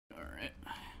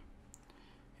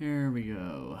Here we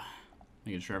go.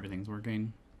 Making sure everything's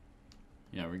working.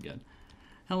 Yeah, we're good.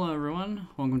 Hello everyone,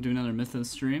 welcome to another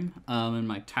Mythos stream. I'm in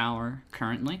my tower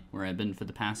currently, where I've been for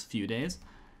the past few days.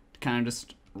 Kind of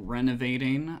just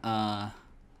renovating. Got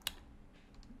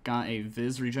a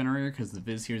Viz regenerator because the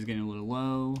Viz here is getting a little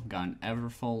low. Got an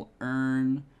Everfull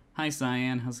urn. Hi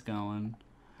Cyan, how's it going?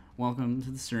 Welcome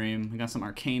to the stream. We got some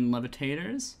arcane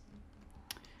levitators.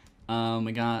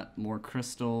 We got more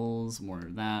crystals, more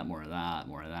of that, more of that,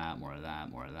 more of that, more of that,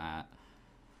 more of that.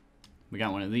 We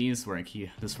got one of these where I keep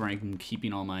this where I'm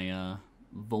keeping all my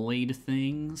void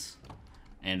things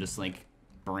and just like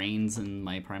brains and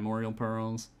my primordial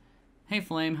pearls. Hey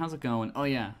Flame, how's it going? Oh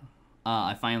yeah,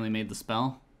 I finally made the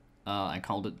spell. I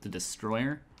called it the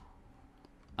Destroyer.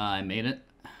 I made it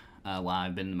while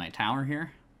I've been in my tower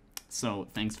here. So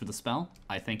thanks for the spell.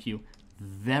 I thank you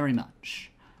very much.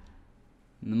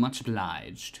 Much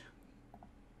obliged.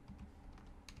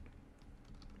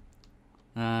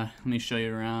 Let me show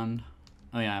you around.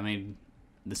 Oh yeah, I made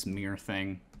this mirror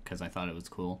thing because I thought it was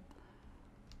cool.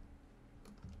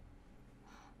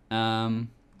 We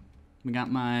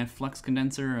got my flux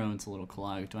condenser. Oh, it's a little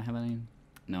clogged. Do I have any?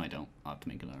 No, I don't. I'll have to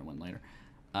make another one later.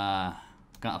 Got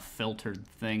a filtered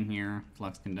thing here.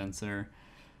 Flux condenser.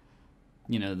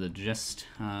 You know, the gist.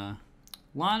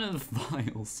 Lot of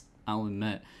vials, I'll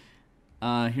admit.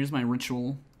 Here's my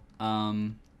ritual.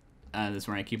 This is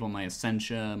where I keep all my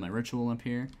essentia, my ritual up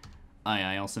here. Oh yeah,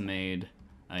 I also made,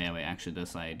 oh yeah, wait, actually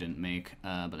this I didn't make,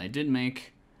 but I did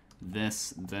make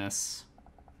this,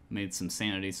 made some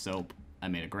sanity soap, I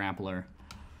made a grappler.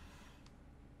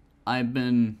 I've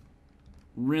been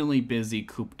really busy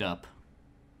cooped up.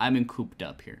 I've been cooped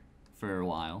up here for a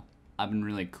while. I've been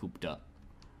really cooped up.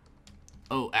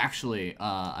 Oh, actually,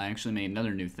 I actually made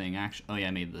another new thing, oh yeah,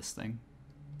 I made this thing.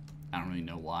 I don't really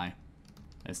know why.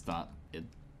 I just thought it'd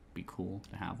be cool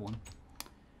to have one.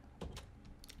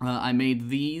 I made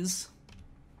these.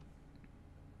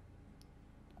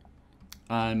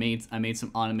 I made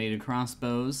some automated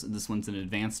crossbows. This one's an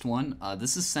advanced one.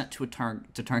 This is set to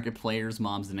target players,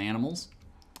 mobs, and animals.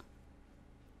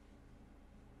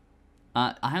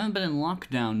 I haven't been in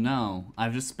lockdown. No,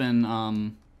 I've just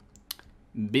been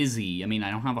busy. I mean,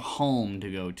 I don't have a home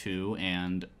to go to,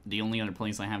 and the only other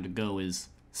place I have to go is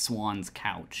Swan's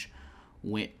Couch,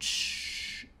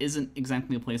 which isn't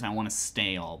exactly a place I want to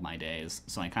stay all my days,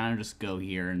 so I kind of just go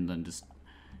here and then just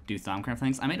do Thaumcraft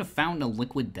things. I made a Fountain of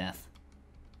Liquid Death.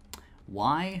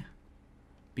 Why?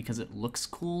 Because it looks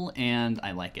cool and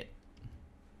I like it.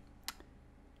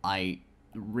 I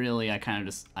kind of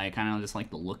just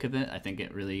like the look of it. I think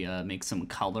it really makes some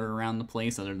color around the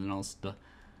place other than all the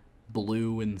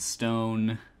blue and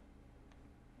stone.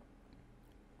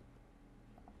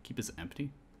 Keep this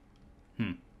empty?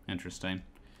 Interesting.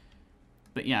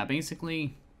 But yeah,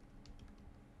 basically,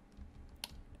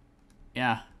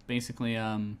 yeah,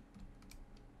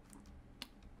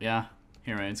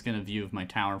 here, let's get a view of my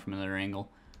tower from another angle.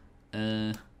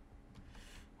 Let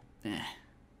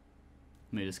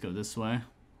me just go this way.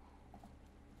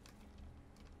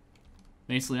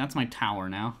 Basically, that's my tower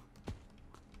now.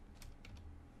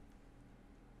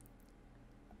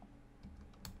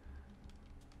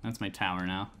 That's my tower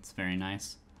now. It's very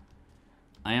nice.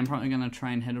 I am probably going to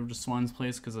try and head over to Swan's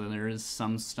place because there is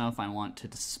some stuff I want to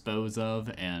dispose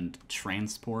of and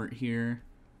transport here.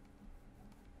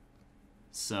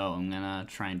 So I'm going to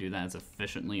try and do that as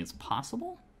efficiently as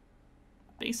possible,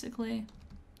 basically.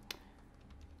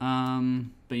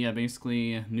 But yeah,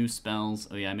 basically, new spells.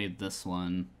 Oh yeah, I made this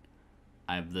one.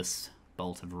 I have this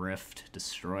Bolt of Rift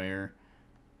Destroyer.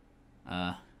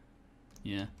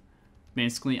 Yeah.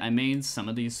 Basically, I made some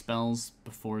of these spells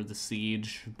before the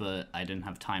siege, but I didn't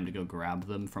have time to go grab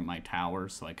them from my tower,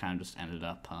 so I kind of just ended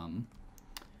up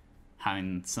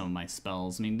having some of my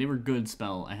spells. I mean, they were good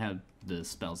spells. I had the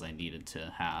spells I needed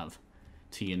to have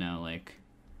to, you know, like,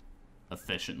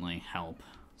 efficiently help,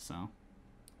 so.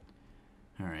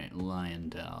 Alright,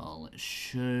 Lyondell. It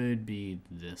should be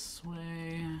this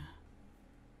way.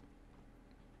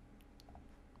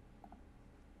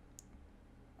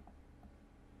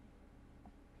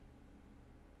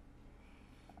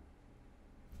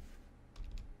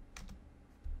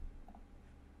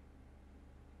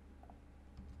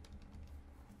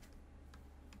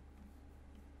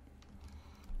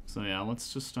 So yeah,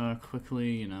 let's just quickly,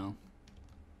 you know,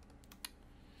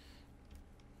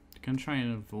 gonna try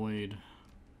and avoid.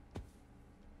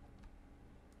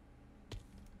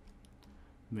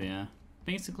 But yeah,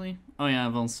 basically. Oh yeah,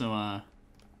 I've also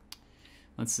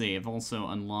let's see, I've also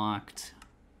unlocked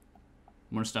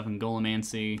more stuff in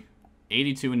Golemancy,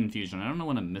 82 in Infusion. I don't know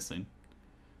what I'm missing.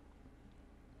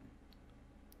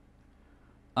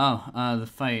 Oh, the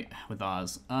fight with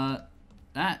Oz.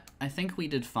 That, I think we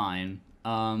did fine.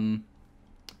 Some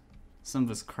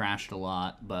of us crashed a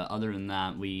lot, but other than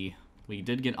that, we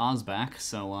did get Oz back,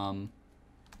 so,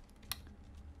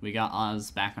 we got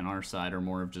Oz back on our side, or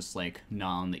more of just, like,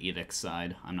 not on the Edict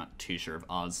side. I'm not too sure if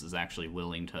Oz is actually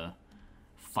willing to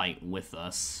fight with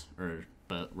us,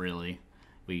 but really,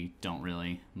 we don't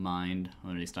really mind,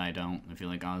 or at least I don't. I feel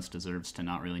like Oz deserves to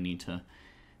not really need to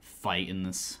fight in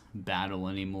this battle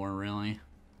anymore, really.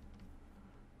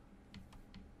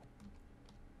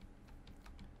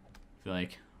 I feel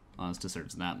like Oz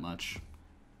deserves that much.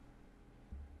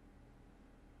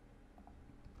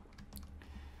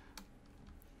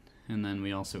 And then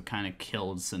we also kind of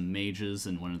killed some mages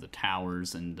in one of the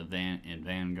towers, and the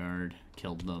Vanguard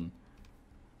killed them.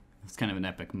 It's kind of an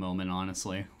epic moment,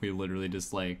 honestly. We literally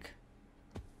just like,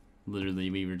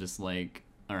 we were just like,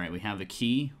 alright, we have a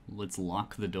key, let's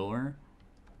lock the door,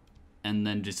 and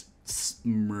then just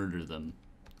murder them,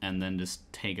 and then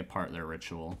just take apart their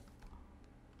ritual.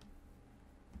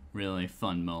 Really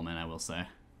fun moment, I will say.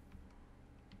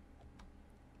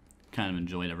 Kind of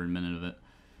enjoyed every minute of it.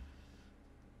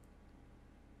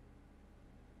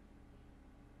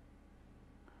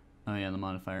 Oh yeah, the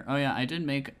modifier. Oh yeah, I did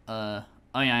make, oh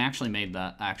yeah, I actually made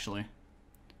that, actually.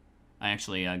 I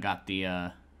actually got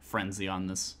the frenzy on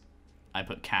this. I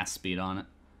put cast speed on it,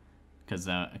 because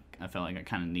I felt like I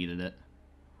kind of needed it.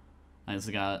 I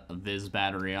just got a Viz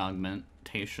battery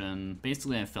augmentation.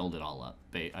 Basically, I filled it all up.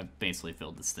 I basically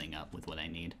filled this thing up with what I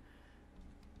need.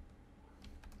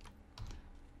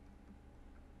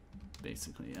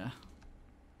 Basically, yeah.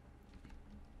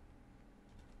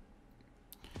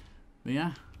 But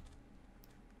yeah.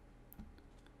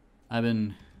 I've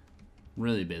been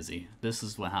really busy. This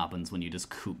is what happens when you just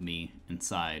coop me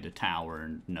inside a tower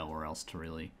and nowhere else to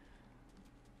really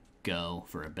go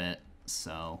for a bit.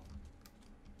 So,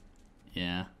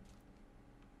 yeah.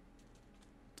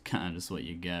 It's kind of just what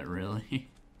you get, really.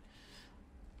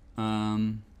 So I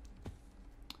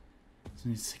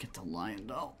need to get to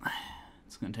Lyondell.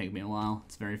 It's gonna take me a while.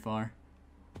 It's very far.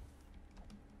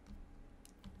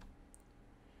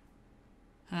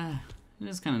 It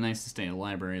is kind of nice to stay at a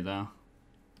library, though.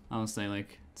 I would say,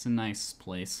 like, it's a nice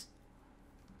place.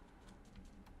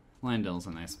 Lyondell's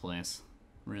a nice place,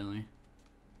 really.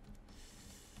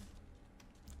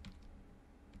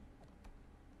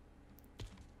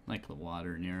 Like the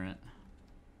water near it.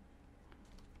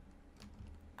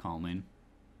 Calming.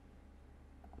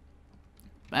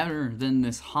 Better than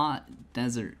this hot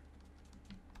desert.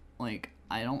 Like,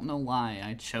 I don't know why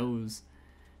I chose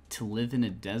to live in a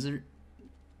desert,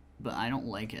 but I don't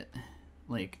like it.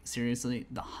 Like, seriously,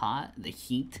 the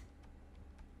heat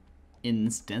in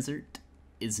this desert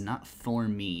is not for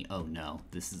me. Oh no,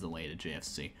 this is the way to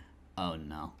JFC. Oh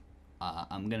no.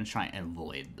 I'm gonna try and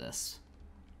avoid this.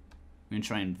 I'm gonna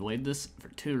try and avoid this for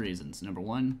two reasons. Number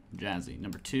one, Jazzy.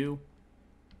 Number two,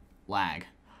 lag.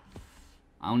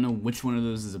 I don't know which one of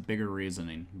those is a bigger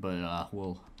reasoning, but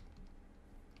we'll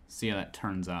see how that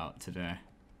turns out today.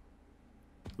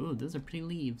 Ooh, those are pretty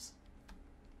leaves.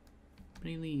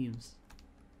 Pretty leaves.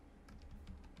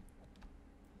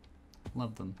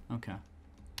 Love them. Okay.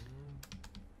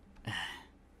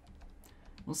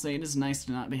 We'll say it is nice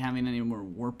to not be having any more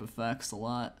warp effects a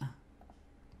lot.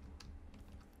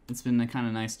 It's been kind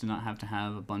of nice to not have to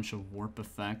have a bunch of warp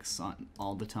effects on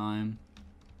all the time.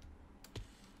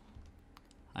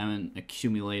 I haven't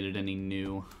accumulated any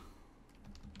new.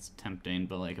 It's tempting,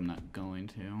 but like I'm not going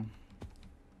to.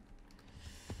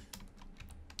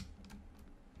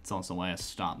 It's also why I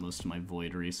stopped most of my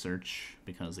void research,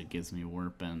 because it gives me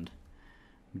warp, and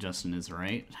Justin is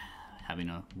right. Having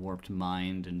a warped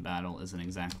mind in battle isn't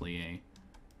exactly a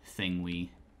thing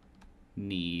we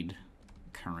need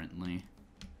currently.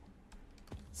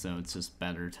 So it's just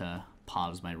better to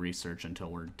pause my research until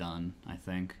we're done, I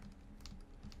think.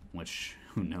 Which,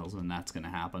 who knows when that's gonna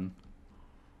happen.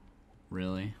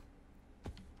 Really.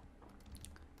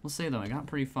 We'll say though, I got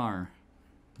pretty far.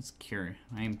 It's curious.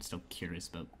 I am still curious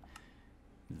about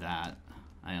that.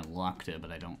 I unlocked it,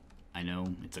 but I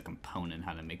know it's a component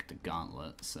how to make the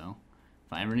gauntlet, so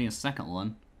if I ever need a second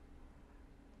one,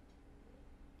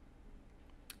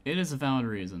 it is a valid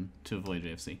reason to avoid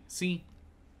JFC. See?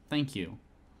 Thank you.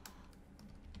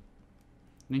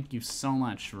 Thank you so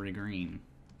much for agreeing.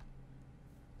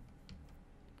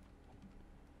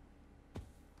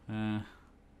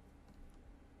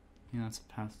 Yeah, it's a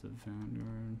passive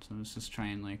Vanguard, so let's just try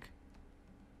and, like,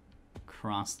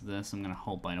 cross this. I'm gonna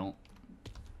hope I don't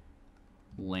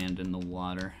land in the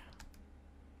water.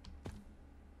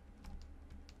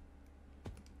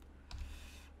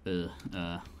 Here,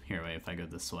 wait, if I go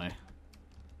this way.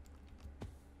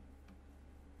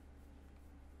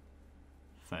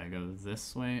 I go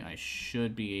this way, I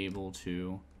should be able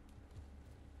to...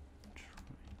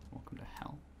 Welcome to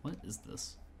hell. What is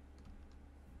this?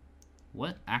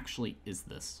 What actually is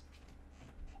this?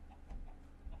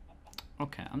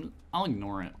 Okay, I'll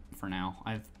ignore it for now.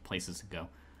 I have places to go.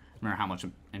 No matter how much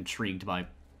I'm intrigued by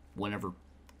whatever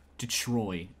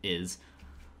Detroit is,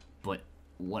 but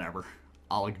whatever.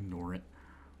 I'll ignore it.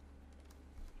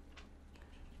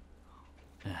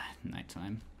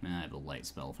 Nighttime. I have a light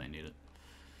spell if I need it.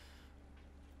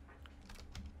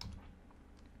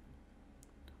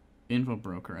 Info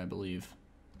broker, I believe.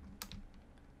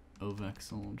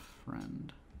 Ovek's old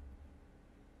friend.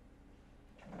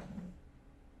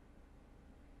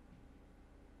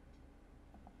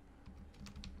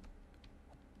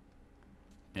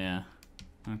 Yeah.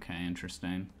 Okay,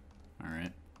 interesting.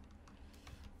 Alright.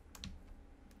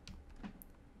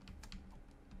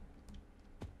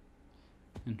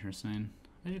 Interesting.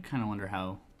 I do kind of wonder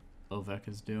how Ovek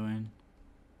is doing.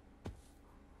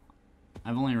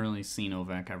 I've only really seen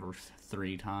Ovek ever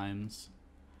 3 times,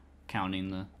 counting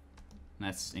the...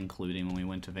 That's including when we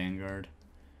went to Vanguard.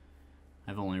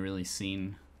 I've only really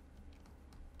seen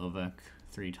Ovek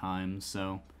 3 times,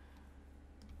 so...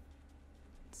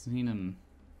 Seeing him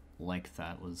like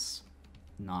that was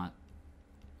not...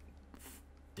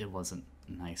 It wasn't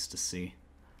nice to see,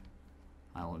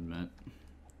 I'll admit.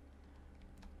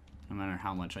 No matter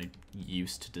how much I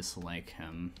used to dislike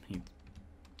him, I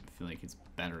feel like he's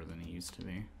better than he used to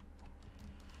be.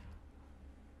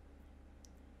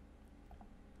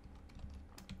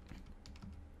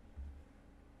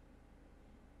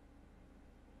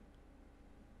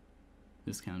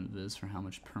 Discounted Viz for how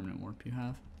much permanent warp you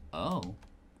have. Oh.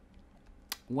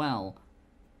 Well,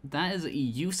 that is a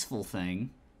useful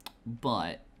thing,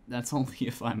 but that's only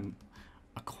if I'm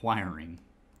acquiring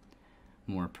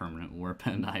more permanent warp,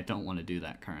 and I don't want to do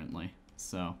that currently,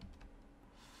 so...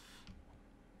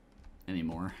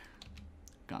 Anymore.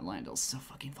 God, Lionel's so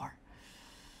fucking far.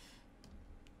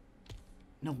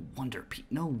 No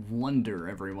wonder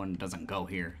everyone doesn't go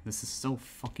here. This is so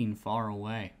fucking far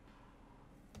away.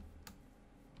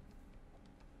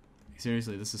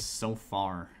 Seriously, this is so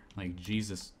far. Like,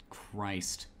 Jesus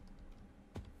Christ.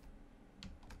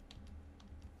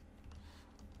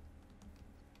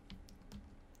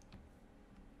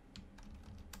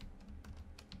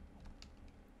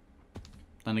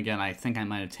 Then again, I think I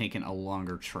might have taken a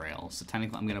longer trail, so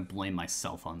technically I'm gonna blame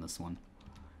myself on this one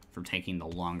for taking the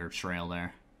longer trail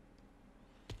there.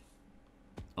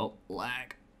 Oh,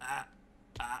 lag.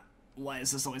 Why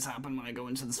does this always happen when I go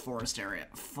into this forest area?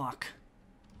 Fuck.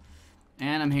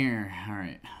 And I'm here.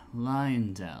 Alright.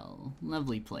 Lionel.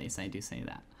 Lovely place, I do say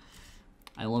that.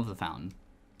 I love the fountain.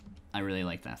 I really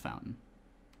like that fountain.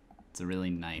 It's a really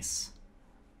nice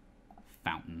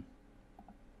fountain.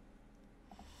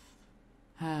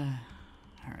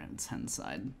 Alright, let's head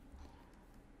inside.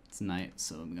 It's night,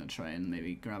 so I'm gonna try and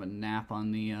maybe grab a nap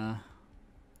on the,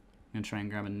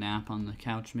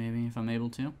 couch, maybe, if I'm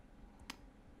able to.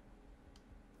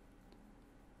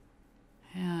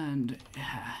 And,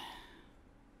 yeah.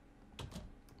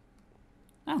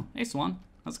 Oh, hey Swan.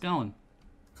 How's it going?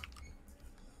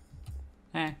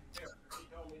 Hey.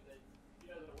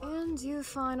 And you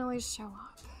finally show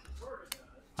up.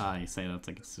 You say that's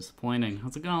like it's disappointing.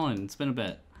 How's it going? It's been a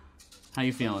bit. How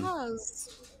you feeling? It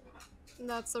has.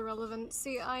 That's irrelevant.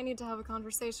 See, I need to have a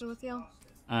conversation with you.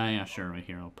 Yeah, sure. Right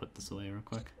here. I'll put this away real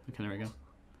quick. Okay, there we go.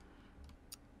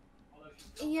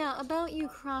 Yeah, about you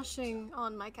crashing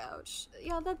on my couch.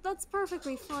 Yeah, that's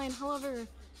perfectly fine. However,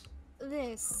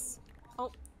 this...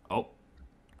 Oh.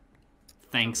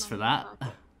 Thanks for that.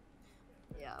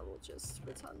 Yeah, we'll just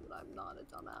pretend that I'm not a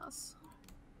dumbass.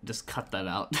 Just cut that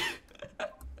out.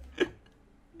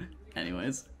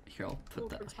 Anyways, here I'll put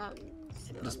that.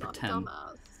 Just pretend.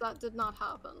 Dumbass. That did not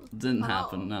happen. Didn't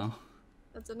happen, no.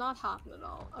 That did not happen at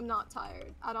all. I'm not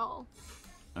tired at all.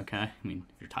 Okay, I mean,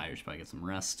 if you're tired, you should probably get some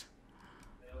rest.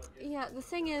 Yeah, the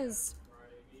thing is,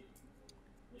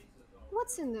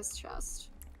 what's in this chest?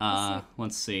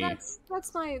 Let's see. That's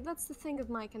the thing of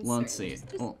my concern. Let's see.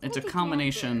 Well, it's a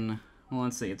combination. Well,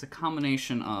 let's see. It's a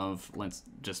combination of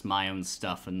just my own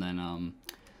stuff and then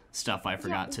stuff I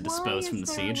forgot to dispose from the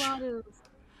siege.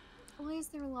 Why is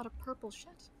there a lot of purple shit?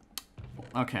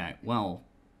 Okay, well,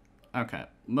 okay.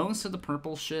 Most of the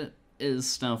purple shit is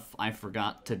stuff I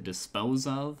forgot to dispose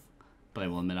of, but I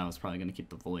will admit I was probably gonna keep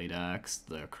the VODS,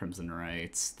 the Crimson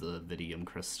Rites, the Vidium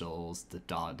crystals, the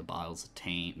bottles of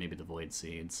taint, maybe the Void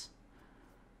Seeds.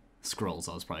 Scrolls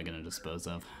I was probably gonna dispose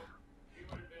of.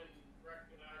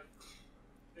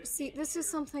 See, this is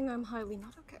something I'm highly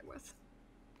not okay with.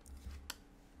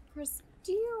 Chris,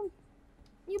 do you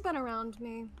You've been around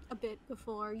me a bit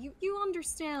before. You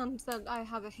understand that I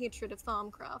have a hatred of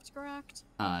Thaumcraft, correct?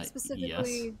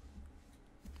 Specifically. Yes.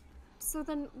 So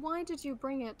then, why did you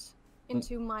bring it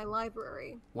into my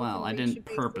library? Well, I didn't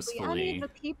purposefully. Any of the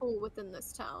people within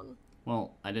this town.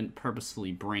 Well, I didn't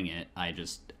purposefully bring it. I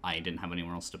didn't have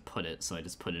anywhere else to put it, so I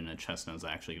just put it in a chest, and I was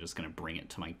actually just gonna bring it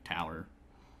to my tower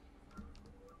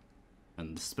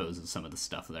and dispose of some of the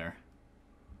stuff there.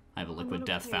 I have a liquid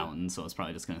death fountain, so I was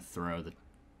probably just gonna throw the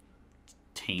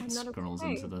taint scrolls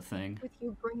into the thing. With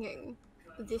you bringing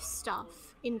this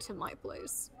stuff into my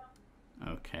place.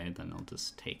 Okay, then I'll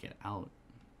just take it out.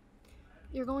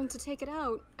 You're going to take it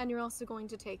out, and you're also going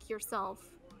to take yourself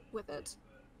with it.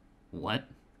 What?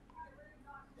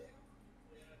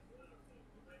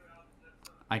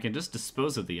 I can just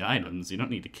dispose of the items. You don't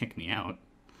need to kick me out.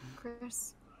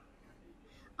 Chris,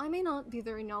 I may not be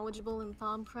very knowledgeable in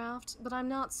Thaumcraft, but I'm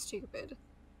not stupid.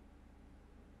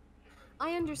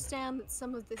 I understand that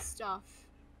some of this stuff,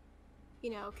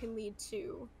 you know, can lead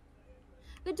to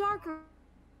the darker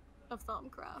of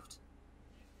Thaumcraft.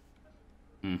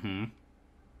 Mm-hmm.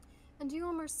 And you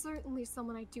are most certainly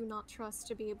someone I do not trust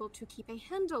to be able to keep a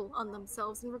handle on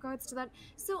themselves in regards to that.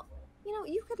 So, you know,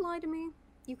 you could lie to me.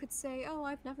 You could say, oh,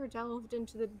 I've never delved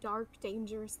into the dark,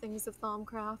 dangerous things of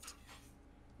Thaumcraft.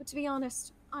 But to be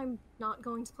honest, I'm not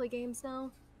going to play games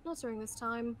now. Not during this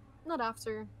time. Not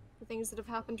after the things that have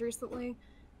happened recently.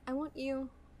 I want you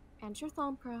and your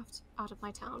Thaumcraft out of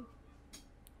my town.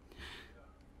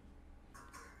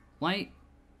 Why?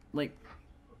 Like,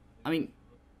 I mean,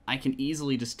 I can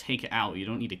easily just take it out. You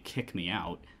don't need to kick me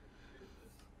out.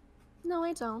 No,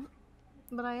 I don't.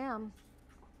 But I am.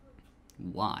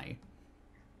 Why?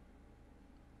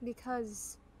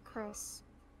 Because, Chris,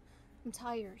 I'm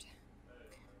tired.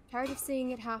 Tired of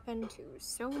seeing it happen to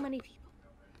so many people.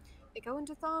 They go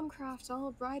into Thaumcraft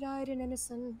all bright-eyed and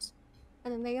innocent,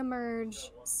 and then they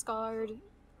emerge, scarred,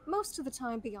 most of the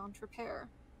time beyond repair.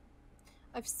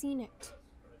 I've seen it.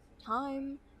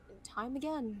 Time and time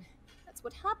again. That's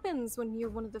what happens when you're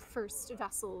one of the first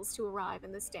vessels to arrive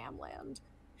in this damn land.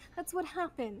 That's what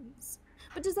happens.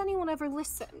 But does anyone ever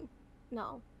listen?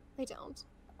 No, they don't.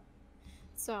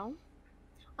 So,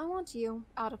 I want you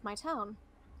out of my town.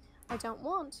 I don't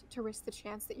want to risk the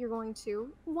chance that you're going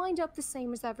to wind up the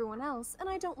same as everyone else, and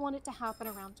I don't want it to happen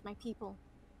around my people.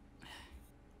 I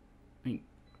mean,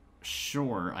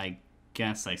 sure, I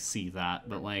guess I see that,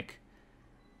 but, like,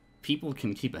 people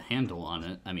can keep a handle on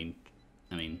it. I mean,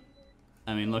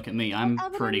 look at me. I'm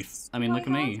pretty. I mean, look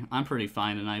at me. I'm pretty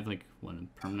fine, and I have like what, a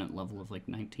permanent level of like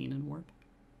 19 in warp.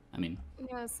 I mean.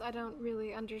 Yes, I don't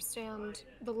really understand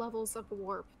the levels of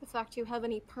warp. The fact you have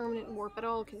any permanent warp at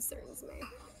all concerns me.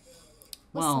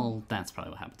 Well, that's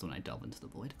probably what happens when I delve into the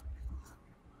void.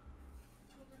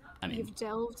 I mean. You've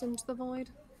delved into the void?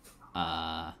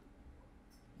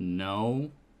 No.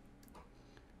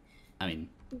 I mean,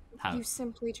 how? You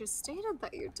simply just stated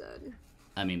that you did.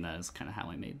 I mean, that is kind of how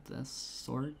I made this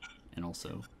sword, and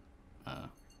also,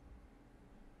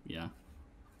 yeah.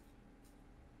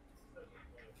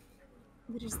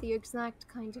 That is the exact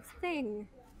kind of thing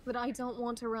that I don't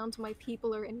want around my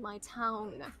people or in my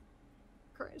town,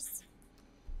 Chris.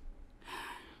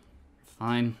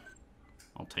 Fine.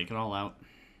 I'll take it all out.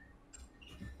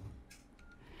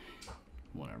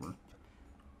 Whatever.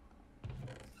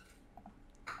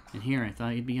 And here, I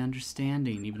thought you'd be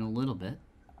understanding, even a little bit.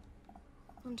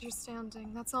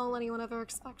 Understanding. That's all anyone ever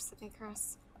expects of me,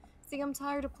 Chris. See, I'm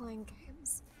tired of playing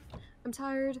games. I'm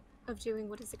tired of doing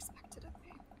what is expected of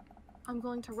me. I'm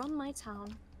going to run my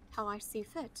town how I see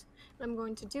fit, and I'm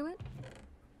going to do it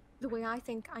the way I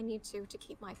think I need to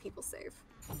keep my people safe.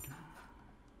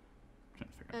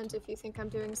 And if you think I'm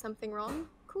doing something wrong,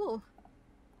 cool.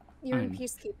 You're in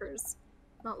Peacekeepers,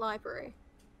 not library.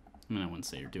 I mean, I wouldn't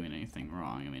say you're doing anything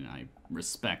wrong. I mean, I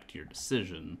respect your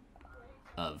decision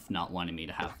of not wanting me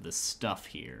to have this stuff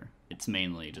here. It's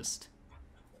mainly just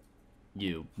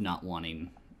you not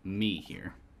wanting me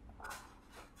here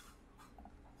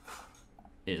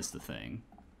is the thing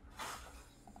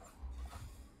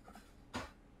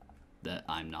that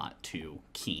I'm not too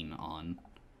keen on.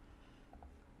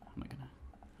 How am I gonna?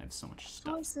 I have so much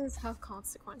stuff. Choices have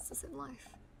consequences in life.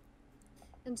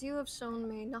 And you have shown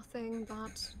me nothing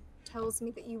that tells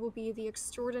me that you will be the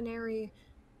extraordinary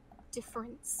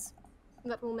difference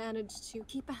that will manage to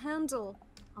keep a handle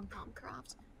on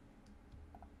Thaumcraft.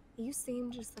 You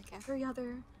seem just like every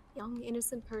other young,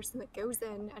 innocent person that goes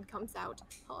in and comes out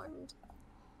harmed.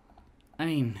 I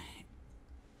mean,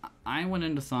 I went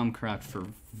into Thaumcraft for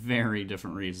very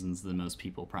different reasons than most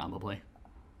people, probably.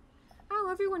 Oh,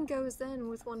 everyone goes in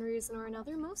with one reason or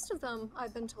another. Most of them,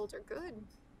 I've been told, are good.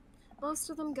 Most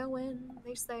of them go in,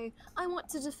 they say, I want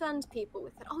to defend people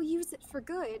with it. I'll use it for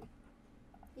good.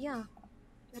 Yeah,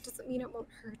 that doesn't mean it won't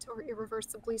hurt or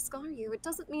irreversibly scar you. It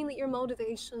doesn't mean that your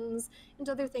motivations and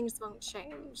other things won't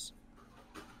change.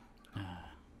 I'm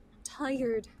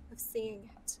tired of seeing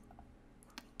it.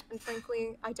 And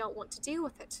frankly, I don't want to deal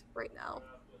with it right now.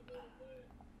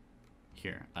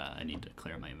 Here, I need to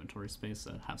clear my inventory space.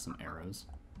 Have some arrows.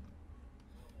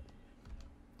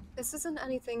 This isn't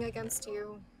anything against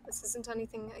you. This isn't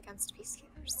anything against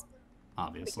Peacekeepers.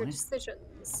 Obviously. But your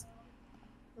decisions,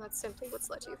 that's simply what's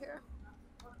led you here.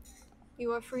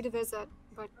 You are free to visit,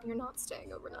 but you're not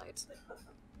staying overnight.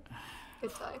 Good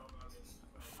day.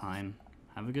 Fine.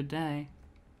 Have a good day.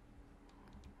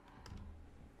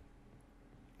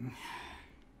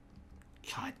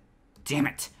 God damn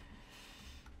it!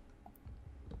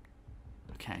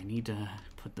 Okay, I need to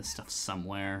put this stuff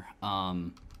somewhere.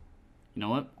 You know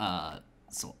what?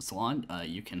 Salon,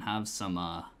 you can have some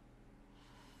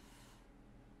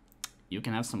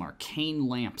arcane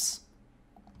lamps.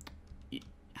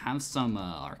 Have some,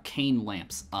 arcane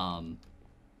lamps.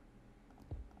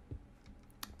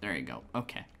 There you go.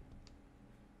 Okay.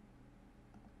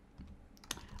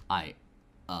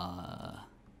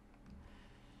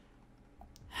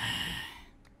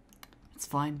 It's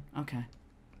fine. Okay.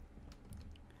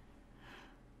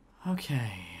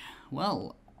 Okay.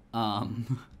 Well, I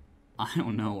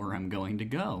don't know where I'm going to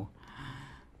go.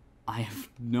 I have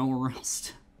nowhere else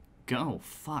to go.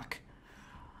 Fuck.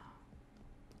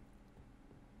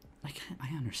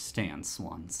 I understand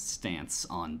Swan's stance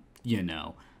on, you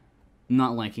know,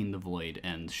 not liking the void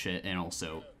and shit, and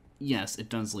also, yes, it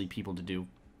does lead people to do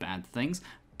bad things,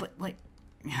 but, like,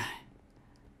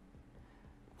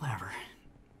 whatever.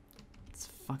 It's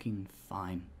fucking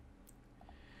fine.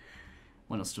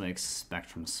 What else do I expect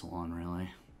from Swan,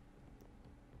 really?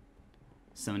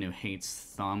 Someone who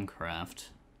hates Thaumcraft.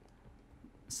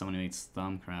 Someone who hates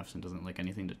Thaumcraft and doesn't like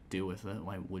anything to do with it.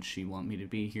 Why would she want me to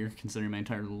be here, considering my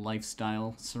entire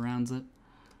lifestyle surrounds it?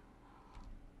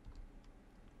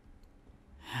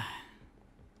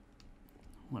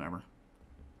 Whatever.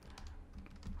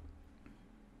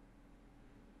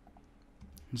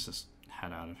 Let's just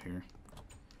head out of here.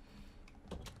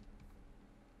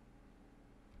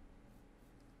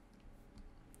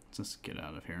 Let's just get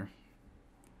out of here.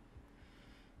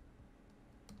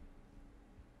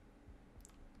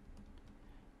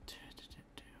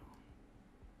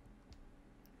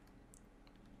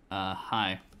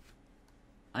 Hi.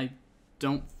 I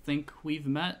don't think we've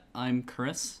met. I'm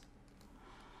Chris.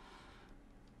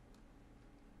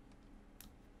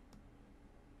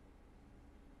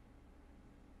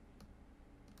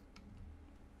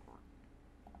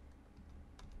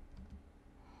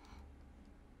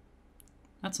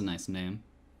 That's a nice name.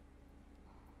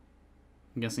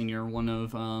 I'm guessing you're one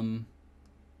of,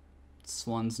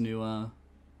 Swan's new,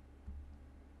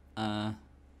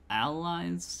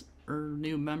 allies? Or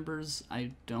new members?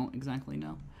 I don't exactly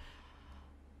know.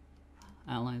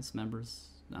 Allies, members?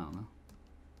 I don't know.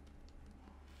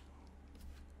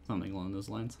 Something along those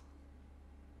lines.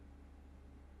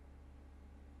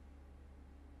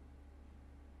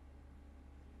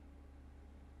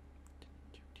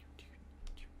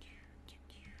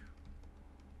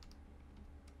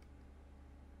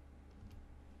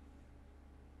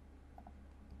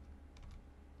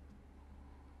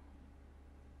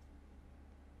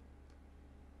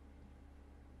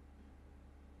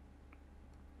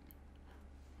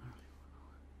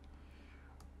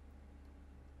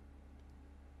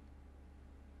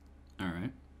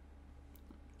 Alright.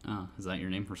 Oh, is that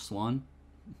your name for Swan?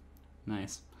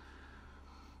 Nice.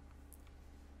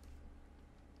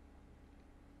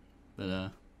 But,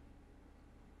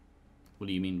 what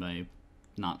do you mean by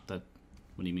not that?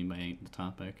 What do you mean by the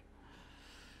topic?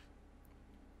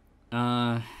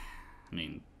 I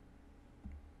mean,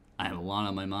 I have a lot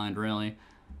on my mind, really.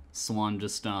 Swan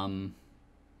just,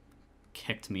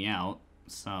 kicked me out,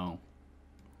 so...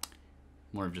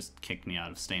 More of just kicked me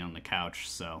out of staying on the couch,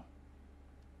 so...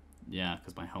 Yeah,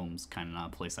 because my home's kind of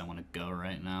not a place I want to go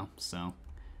right now, so...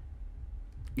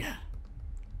 Yeah.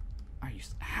 Are you...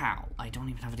 How? I don't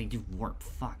even have any warp,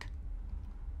 fuck.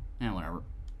 Yeah, whatever.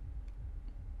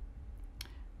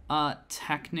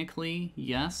 Technically,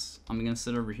 yes. I'm gonna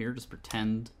sit over here, just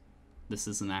pretend this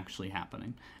isn't actually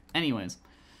happening. Anyways.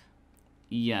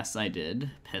 Yes, I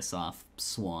did piss off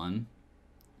Swan.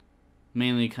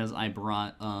 Mainly because I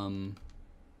brought,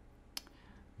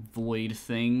 void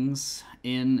things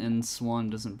in, and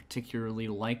Swan doesn't particularly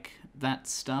like that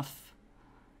stuff.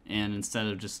 And instead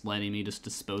of just letting me just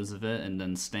dispose of it and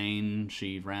then staying,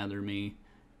 she'd rather me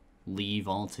leave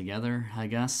altogether, I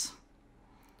guess.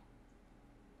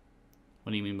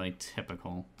 What do you mean by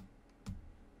typical?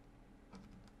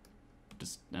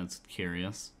 Just, that's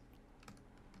curious.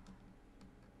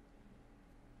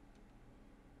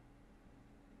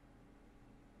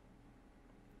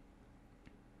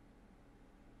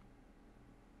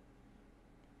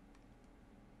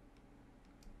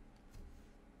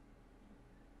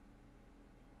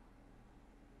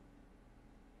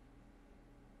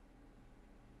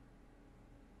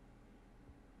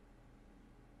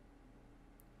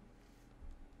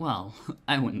 Well,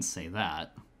 I wouldn't say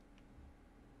that.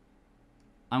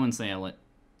 I wouldn't say I let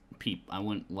I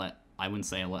wouldn't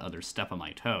say I let others step on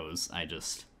my toes. I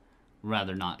just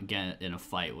rather not get in a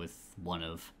fight with one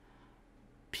of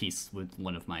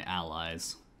my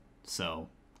allies. So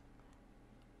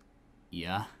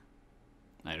yeah,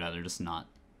 I'd rather just not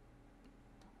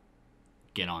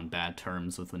get on bad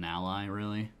terms with an ally,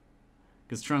 really.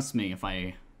 Because trust me,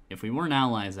 if we weren't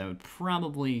allies, I would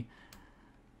probably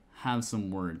have some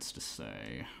words to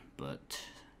say, but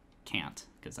can't,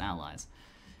 because allies.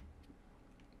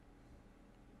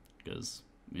 Because,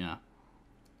 yeah.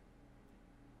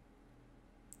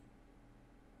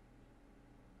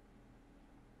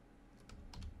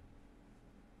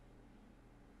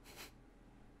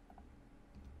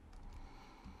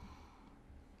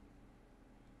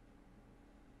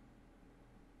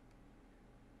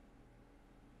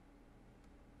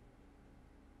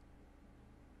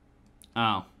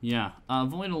 Oh, yeah.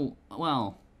 Voidal,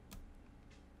 well,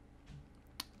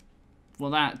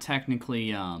 that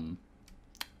technically,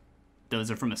 those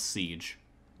are from a siege.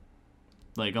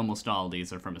 Like, almost all of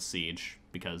these are from a siege,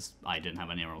 because I didn't have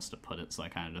anywhere else to put it, so I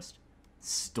kind of just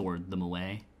stored them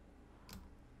away.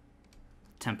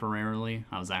 Temporarily.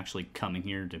 I was actually coming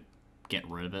here to get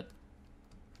rid of it,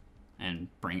 and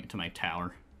bring it to my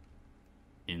tower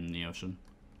in the ocean.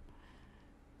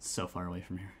 So far away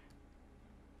from here.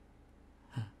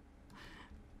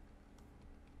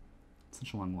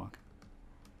 Such a long walk.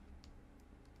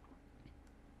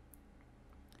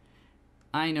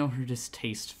 I know her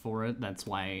distaste for it, that's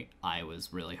why I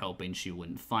was really hoping she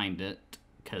wouldn't find it,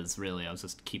 because really I was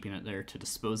just keeping it there to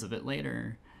dispose of it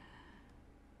later.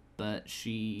 But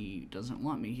she doesn't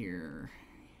want me here,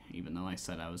 even though I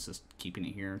said I was just keeping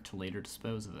it here to later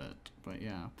dispose of it, but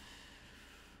yeah.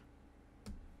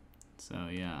 So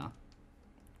yeah,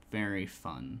 very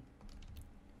fun.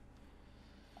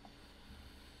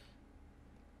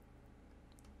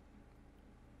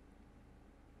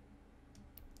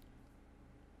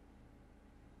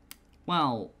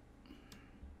 Well,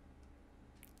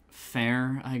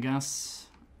 fair, I guess.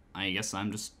 I guess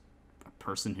I'm just a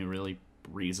person who really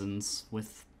reasons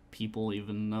with people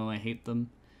even though I hate them.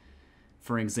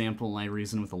 For example, I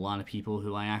reason with a lot of people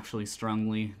who I actually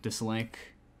strongly dislike.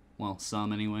 Well,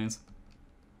 some anyways.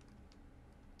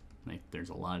 Like, there's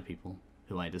a lot of people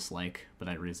who I dislike, but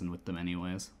I reason with them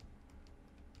anyways.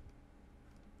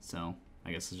 So,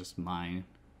 I guess it's just my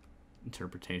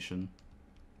interpretation.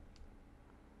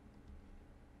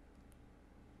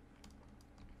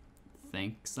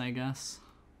 Thanks, I guess.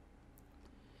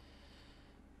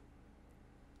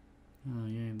 Oh,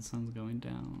 yay, the sun's going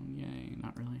down. Yay,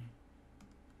 not really.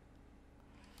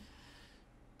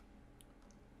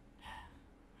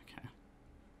 Okay.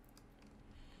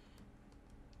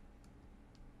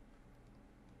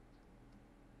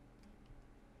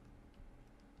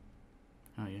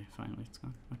 Oh, yeah, finally it's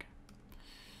gone. Okay.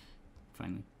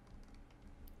 Finally.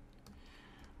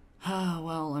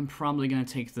 Well, I'm probably gonna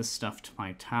take this stuff to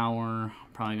my tower.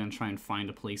 I'm probably gonna try and find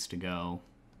a place to go.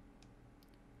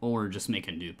 Or just make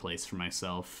a new place for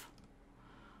myself.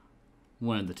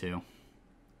 One of the two.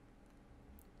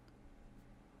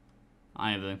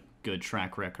 I have a good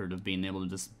track record of being able to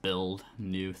just build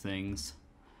new things.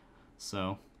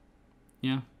 So,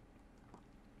 yeah.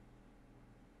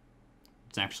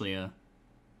 It's actually a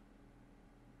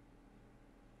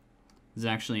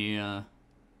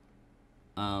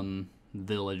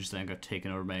village that got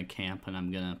taken over by a camp, and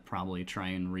I'm gonna probably try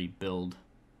and rebuild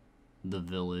the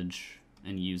village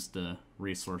and use the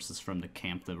resources from the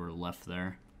camp that were left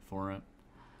there for it.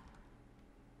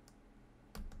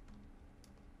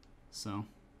 So,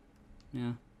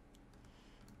 yeah.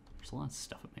 There's a lot of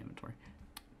stuff in my inventory.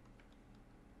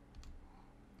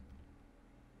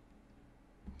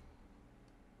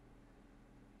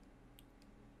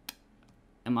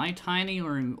 Am I tiny,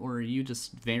 or are you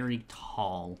just very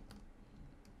tall?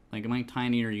 Like, am I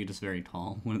tiny, or are you just very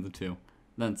tall? One of the two.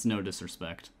 That's no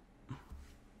disrespect.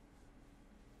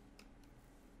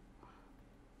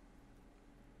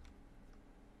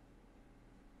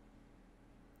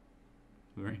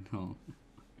 Very tall.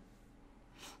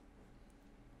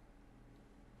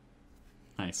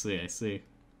 I see, I see.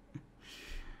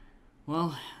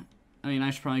 Well, I mean, I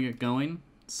should probably get going.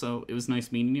 So, it was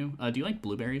nice meeting you. Do you like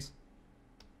blueberries?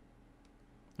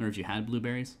 Or if you had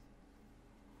blueberries?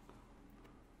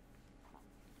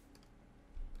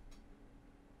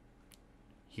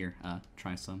 Here,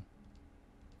 try some.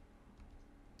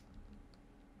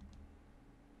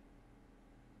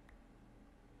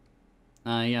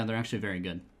 Yeah, they're actually very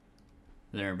good.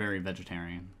 They're very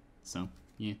vegetarian, so,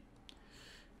 yeah.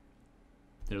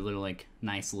 They're little, like,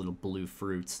 nice little blue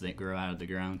fruits that grow out of the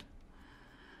ground.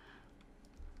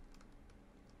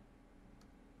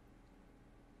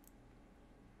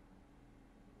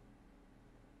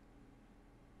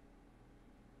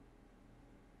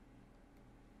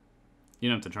 You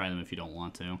don't have to try them if you don't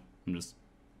want to. I'm just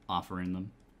offering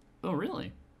them. Oh,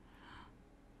 really?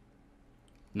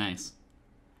 Nice.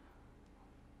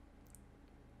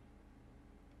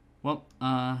 Well,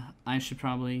 I should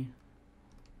probably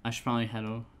head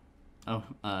over. Oh,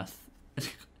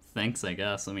 thanks, I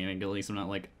guess. I mean, at least I'm not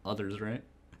like others, right?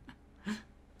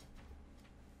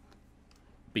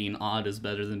 Being odd is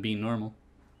better than being normal.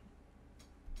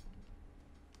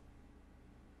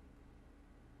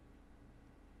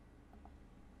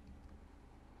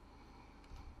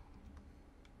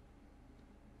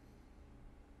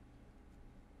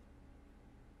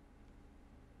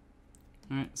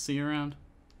 Alright, see you around.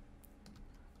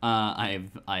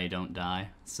 I don't die,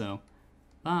 so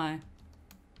bye.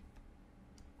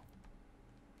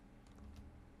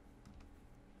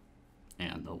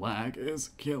 And the lag is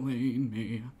killing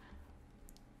me.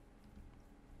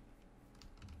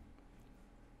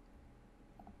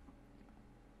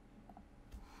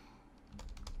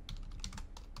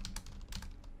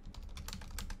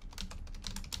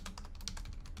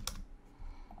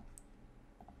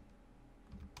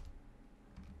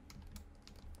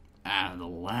 The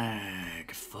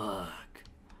lag, fuck.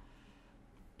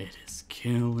 It is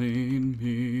killing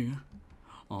me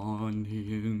on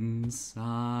the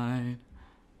inside.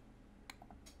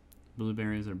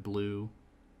 Blueberries are blue.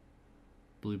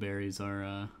 Blueberries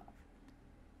are,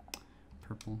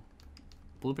 purple.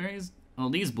 Blueberries? Oh,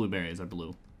 these blueberries are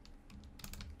blue.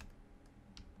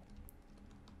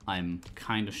 I'm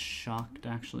kind of shocked,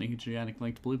 actually. Giatic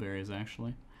liked blueberries,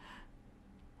 actually.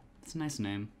 It's a nice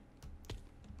name.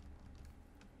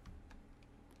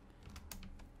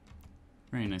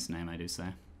 Very nice name, I do say.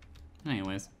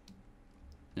 Anyways.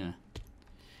 Yeah.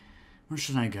 Where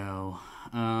should I go?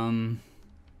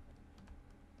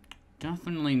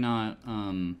 Definitely not,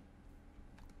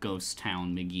 Ghost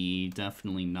Town McGee.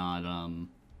 Definitely not,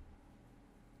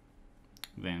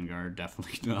 Vanguard.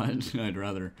 Definitely not. I'd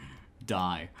rather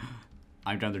die.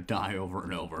 I'd rather die over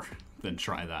and over than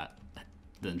try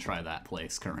that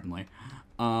place currently.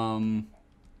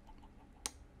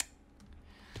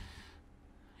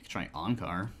 Try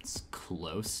Onkar. It's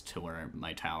close to where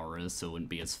my tower is, so it wouldn't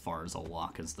be as far as a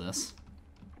walk as this.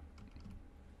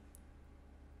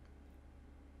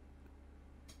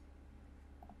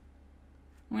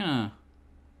 I'm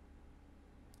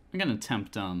gonna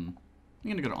attempt, I'm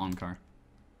gonna go to Onkar.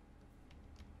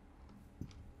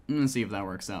 I'm gonna see if that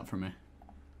works out for me.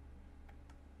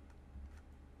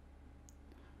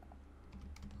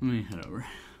 Let me head over.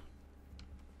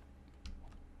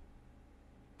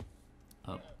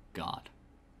 Oh, God.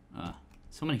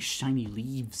 So many shiny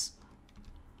leaves.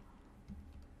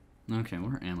 Okay,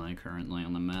 where am I currently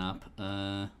on the map?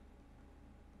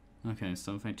 Okay,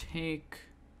 so if I take...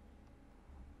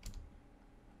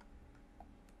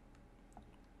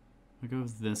 If I go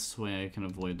this way, I can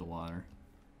avoid the water.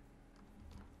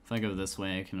 If I go this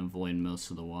way, I can avoid most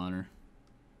of the water.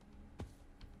 I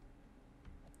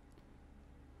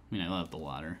mean, I love the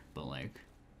water, but, like,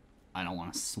 I don't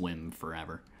want to swim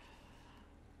forever.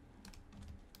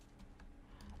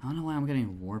 I don't know why I'm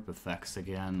getting warp effects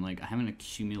again. Like, I haven't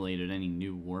accumulated any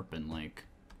new warp in, like,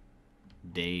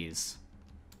 days.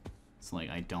 It's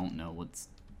like, I don't know what's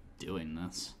doing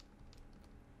this.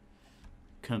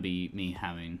 Could be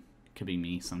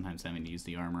me sometimes having to use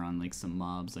the armor on, like, some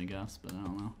mobs, I guess, but I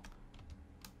don't know.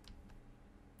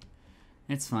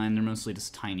 It's fine, they're mostly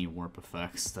just tiny warp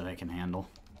effects that I can handle.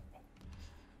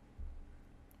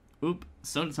 Oop,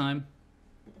 soda time.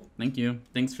 Thank you.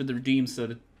 Thanks for the redeem,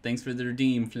 soda. Thanks for the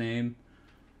redeem, Flame.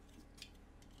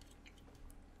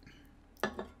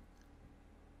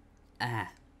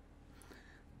 Ah.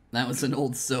 That was an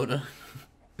old soda.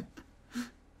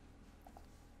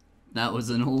 That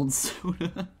was an old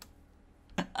soda.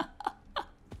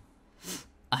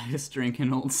 I just drank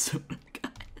an old soda,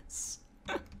 guys.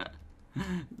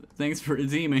 Thanks for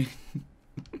redeeming.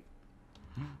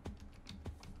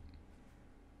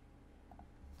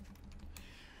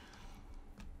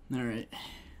 Alright.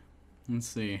 Let's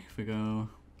see, if we go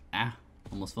Ah,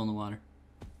 almost fell in the water.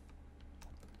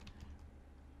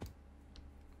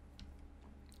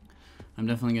 I'm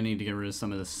definitely gonna need to get rid of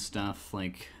some of this stuff,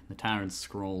 like the Tattered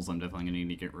Scrolls. I'm definitely gonna need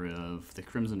to get rid of the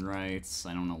Crimson Rites.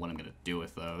 I don't know what I'm gonna do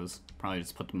with those. Probably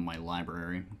just put them in my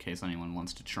library in case anyone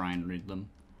wants to try and read them.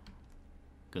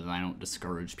 Because I don't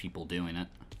discourage people doing it.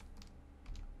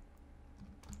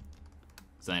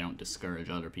 Because I don't discourage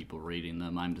other people reading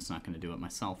them. I'm just not gonna do it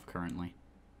myself currently.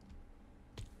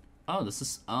 Oh, this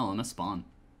is... Oh, I'm at spawn.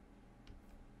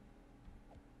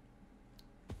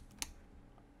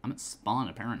 I'm at spawn,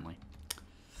 apparently.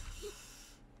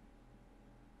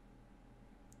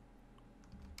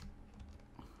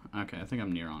 Okay, I think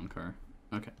I'm near Encore.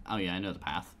 Okay. Oh yeah, I know the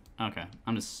path. Okay,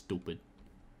 I'm just stupid.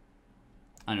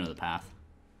 I know the path.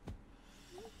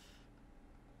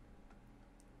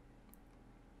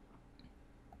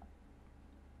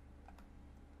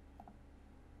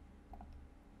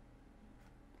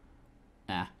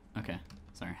 Ah, okay.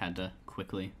 Sorry, had to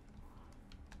quickly.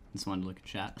 Just wanted to look at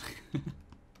chat.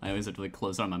 I always have to like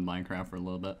close out my Minecraft for a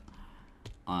little bit.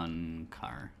 On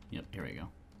car. Yep, here we go.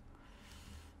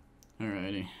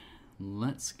 Alrighty.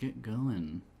 Let's get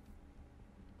going.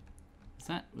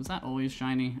 Was that always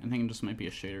shiny? I think it just might be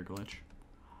a shader glitch.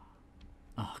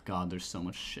 Oh god, there's so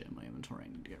much shit in my inventory I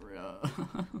need to get rid of.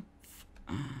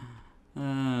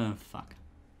 Fuck.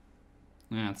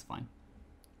 Yeah, that's fine.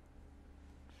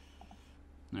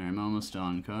 Alright, I'm almost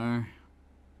on car.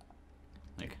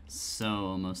 Like, so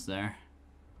almost there.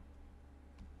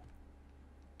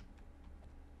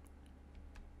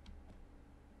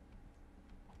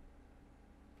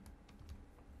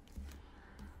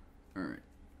 Alright.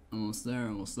 Almost there,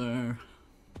 almost there.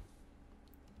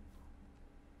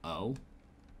 Oh?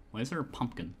 Why is there a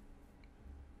pumpkin?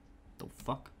 The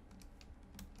fuck?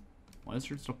 Why is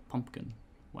there just a pumpkin?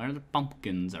 Why are there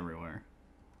pumpkins everywhere?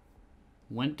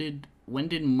 When did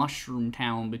Mushroom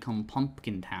Town become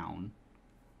Pumpkin Town?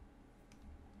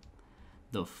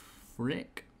 The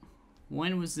frick?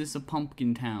 When was this a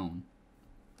pumpkin town?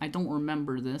 I don't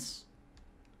remember this.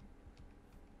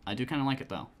 I do kind of like it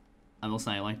though. I will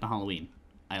say I like the Halloween.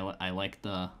 I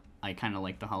kind of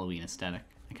like the Halloween aesthetic.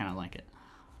 I kind of like it.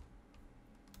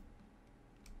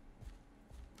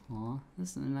 Aw,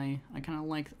 this is nice. I kind of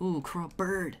like. Ooh,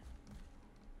 bird.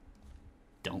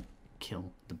 Don't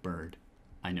kill the bird.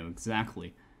 I know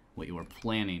exactly what you are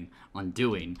planning on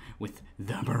doing with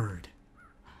the bird.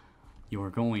 You are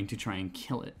going to try and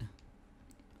kill it.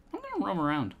 I'm gonna roam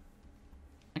around.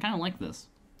 I kind of like this.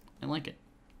 I like it.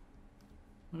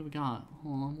 What do we got? Oh,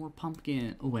 more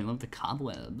pumpkin. Oh, I love the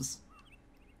cobwebs.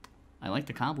 I like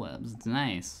the cobwebs. It's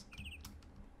nice.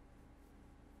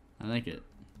 I like it.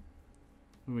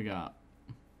 What do we got?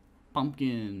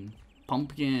 Pumpkin.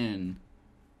 Pumpkin.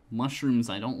 Mushrooms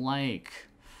I don't like.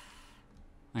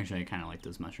 Actually, I kind of like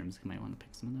those mushrooms. I might want to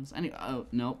pick some of those. Anyway, oh,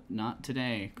 nope, not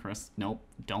today, Chris. Nope,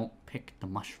 don't pick the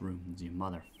mushrooms, you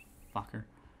motherfucker.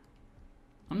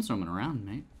 I'm just roaming around,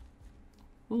 mate.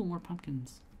 Ooh, more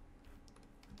pumpkins.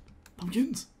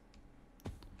 Pumpkins!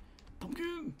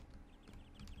 Pumpkin!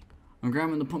 I'm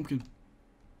grabbing the pumpkin.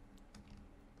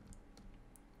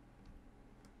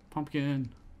 Pumpkin.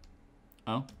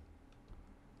 Oh.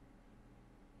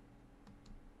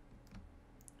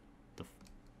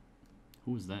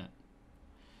 Who was that?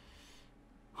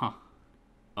 Huh.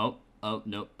 Oh,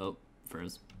 nope,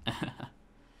 froze.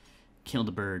 Kill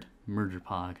the bird. Murder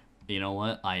pog. You know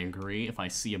what? I agree. If I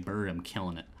see a bird, I'm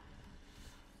killing it.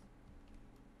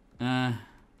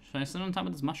 Should I sit on top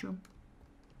of this mushroom?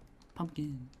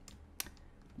 Pumpkin.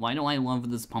 Why do I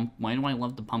love this why do I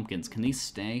love the pumpkins? Can these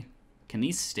stay? Can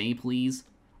these stay, please?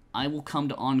 I will come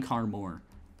to Encore more.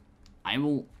 I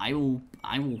will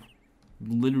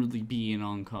literally be in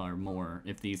Encore more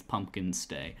if these pumpkins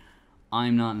stay.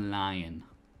 I'm not lying.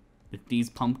 If these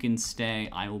pumpkins stay,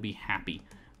 I will be happy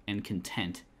and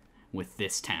content with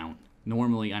this town.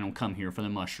 Normally, I don't come here for the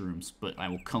mushrooms, but I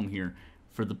will come here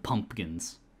for the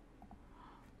pumpkins.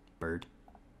 Bird.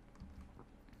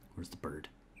 Where's the bird?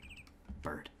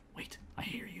 Bird. Wait, I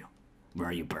hear you. Where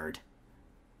are you, bird?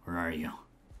 Where are you?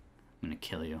 I'm gonna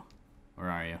kill you. Where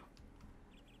are you?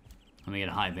 Let me get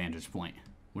a high vantage point.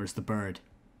 Where's the bird?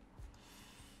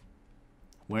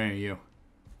 Where are you?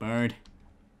 Bird?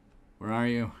 Where are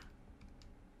you?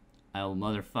 I will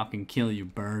motherfucking kill you,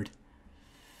 bird.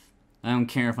 I don't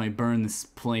care if I burn this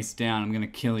place down. I'm gonna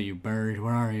kill you, bird.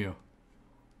 Where are you?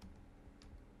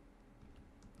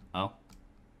 Oh.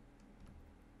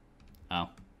 Oh.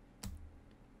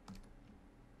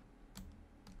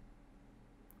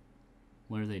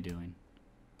 What are they doing?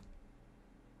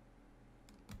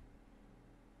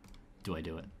 Do I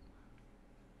do it?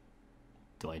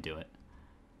 Do I do it?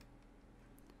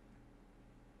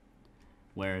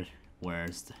 Where's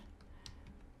the...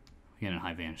 We got a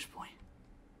high vantage point.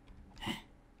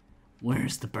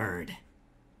 Where's the bird?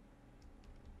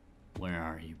 Where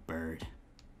are you, bird?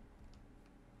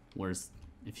 Where's...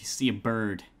 If you see a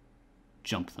bird,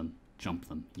 jump them. Jump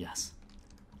them. Yes.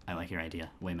 I like your idea.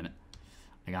 Wait a minute.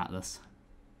 I got this.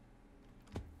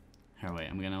 Here, wait.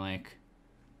 I'm gonna, like,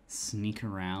 sneak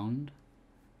around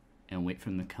and wait for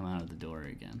them to come out of the door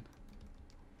again.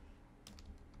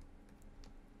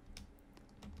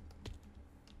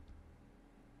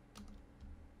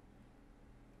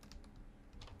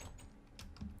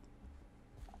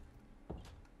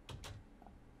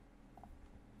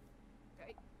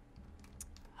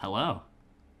 Hello.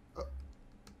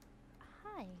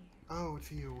 Hi. Oh,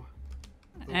 it's you.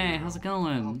 Hey, how's it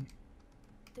going?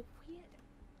 The weird...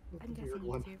 The I'm guessing weird you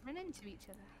one. two run into each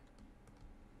other.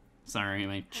 Sorry,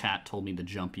 my chat told me to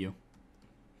jump you.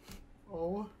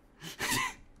 Oh.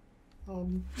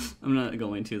 I'm not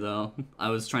going to, though. I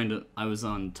was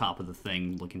on top of the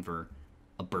thing looking for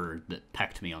a bird that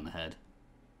pecked me on the head.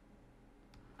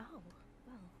 Oh,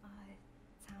 well,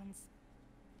 sounds...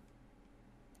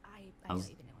 I I don't was-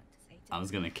 even know what to say to I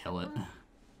was gonna kill it.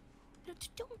 No,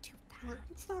 don't do that.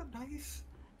 It's not nice.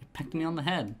 It pecked me on the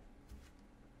head.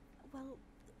 Well,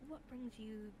 what brings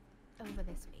you over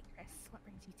this week, Chris? What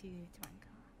brings you to Anchor?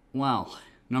 Well,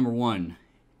 number one,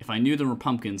 if I knew there were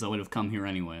pumpkins, I would have come here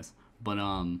anyways. But, It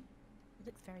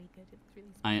looks very good. It looks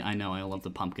really I know, I love the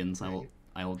pumpkins.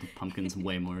 I love the pumpkins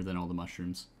way more than all the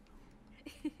mushrooms.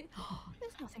 There's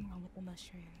nothing wrong with the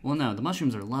mushroom. Well, no, the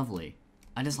mushrooms are lovely.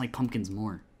 I just like pumpkins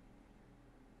more.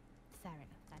 Fair enough,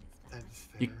 that is fair. That is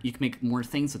fair. You can make more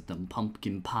things with them.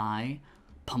 Pumpkin pie,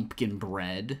 pumpkin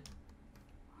bread.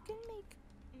 You can make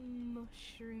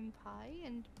mushroom pie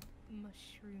and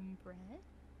mushroom bread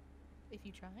if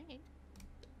you tried.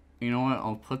 You know what?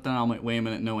 I'll put that on my... Wait a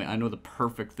minute. No, wait. I know the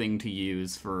perfect thing to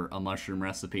use for a mushroom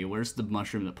recipe. Where's the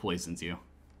mushroom that poisons you?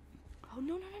 Oh,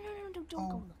 no, don't go Oh.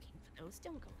 looking for those.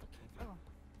 Don't go looking for them.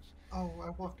 Oh,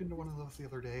 I walked into one of those the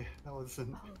other day. That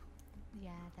wasn't... Oh, yeah,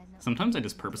 they're not... Sometimes I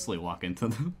just purposely walk into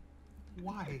them.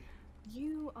 Why?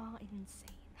 You are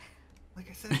insane. Like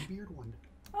I said, a weird one.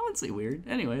 I wouldn't say weird.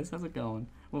 Anyways, how's it going?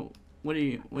 Well, what are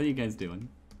you guys doing?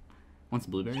 Want some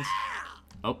blueberries?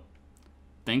 Oh,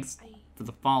 thanks for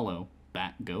the follow,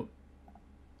 Bat Goat.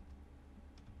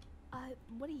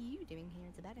 What are you doing here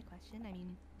is a better question. I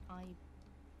mean, I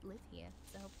live here,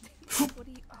 so... what are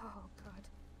you... Oh,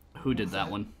 God. Who did that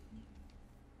one?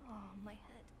 Oh, my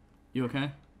head. You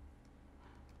okay?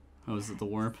 Oh, is it the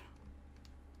warp?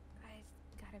 I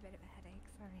got a bit of a headache,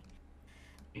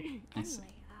 sorry. I see.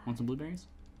 Anyway, Want some blueberries?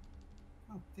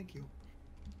 Oh, thank you.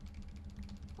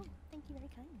 oh, thank you very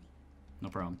kindly. No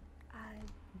problem.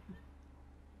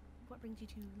 What brings you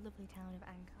to lovely town of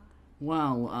Ankar?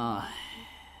 Well,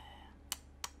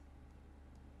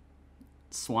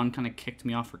 Swan kind of kicked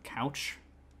me off her couch,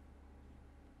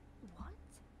 What?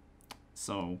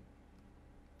 so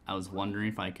I was wondering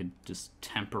if I could just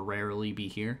temporarily be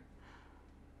here.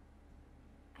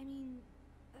 I mean,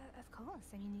 of course.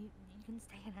 I mean, you can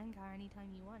stay in Ankar anytime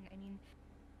you want. I mean,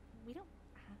 we don't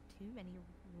have too many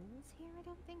rules here, I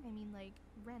don't think. I mean, like,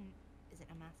 rent isn't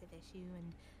a massive issue,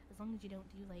 and as long as you don't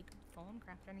do, like,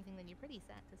 farmcraft or anything, then you're pretty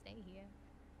set to stay here.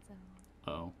 So,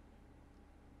 Oh.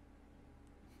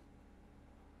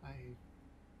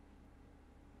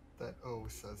 That O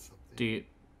says something.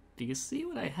 Do you see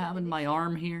what I have in my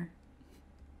arm here?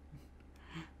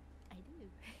 I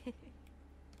do.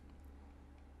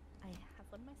 I have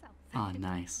one myself. Ah,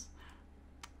 nice.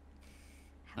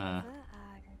 However,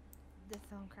 the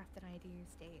farmcraft that I do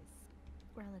stays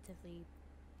relatively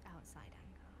outside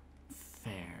Ankar.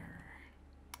 Fair.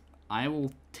 I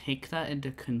will take that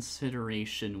into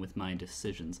consideration with my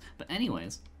decisions. But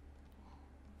anyways,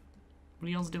 what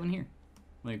are y'all doing here?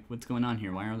 Like, what's going on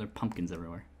here? Why are there pumpkins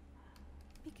everywhere?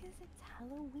 Because it's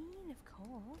Halloween, of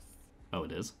course. Oh,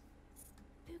 it is?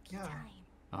 Spooky Yeah. time.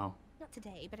 Oh, Not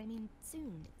today, but I mean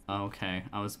soon. okay.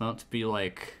 I was about to be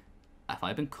like, have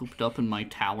I been cooped up in my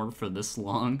tower for this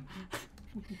long?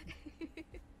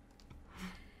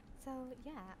 So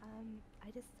yeah,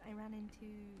 I ran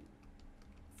into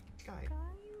Sky.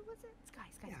 was it? Sky.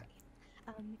 Yeah.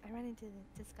 I ran into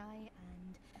Sky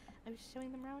and I was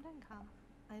showing them around Ankar.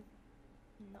 I've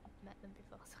not met them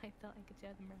before, so I thought I could show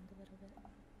them around a little bit.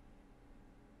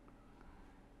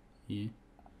 Yeah.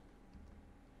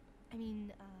 I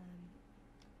mean,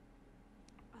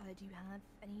 do you have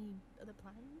any other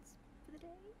plans for the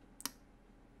day?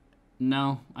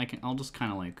 No, I'll just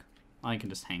kind of like, I can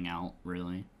just hang out,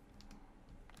 really.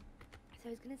 So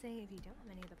I was gonna say, if you don't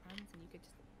have any other plans, then you could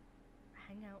just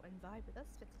hang out and vibe with us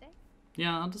for today.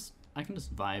 Yeah, I can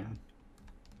just vibe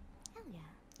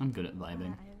I'm good at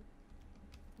vibing.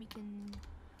 We can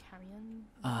carry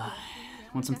on.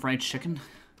 Want some fried chicken?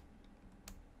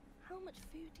 How much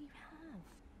food do you have?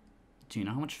 Do you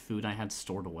know how much food I had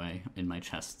stored away in my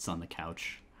chests on the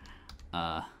couch?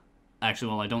 Actually,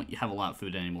 well, I don't have a lot of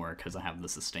food anymore because I have the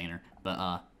sustainer.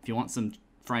 But, if you want some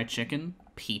fried chicken,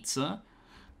 pizza...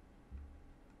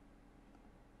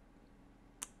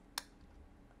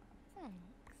 Thanks.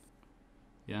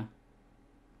 Yeah.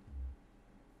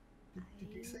 Did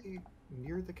you say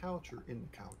near the couch or in the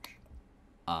couch?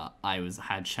 I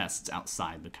had chests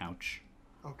outside the couch.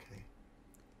 Okay.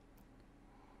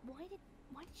 Why did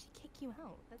she kick you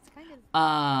out? That's kind of...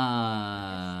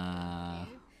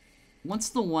 What's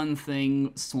the one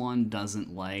thing Swan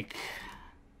doesn't like?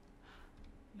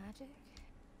 Magic?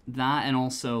 That, and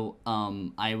also,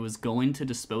 I was going to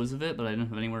dispose of it, but I didn't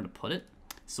have anywhere to put it.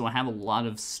 So I have a lot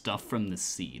of stuff from the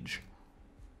siege.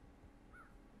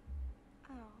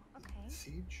 Oh, okay.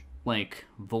 Siege? Like,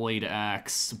 Void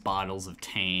Axe, bottles of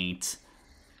taint,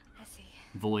 I see.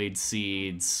 Void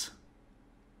Seeds.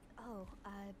 Oh,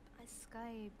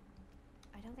 Sky...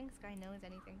 I don't think Sky knows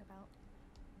anything about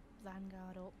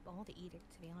Vanguard or the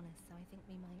Edict, to be honest, so I think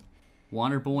we might...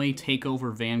 Waterboy, take over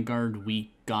Vanguard,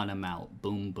 we got him out.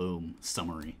 Boom, boom.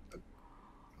 Summary.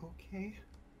 Okay.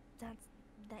 That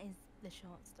is the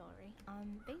short story.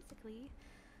 Basically,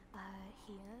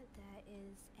 here there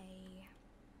is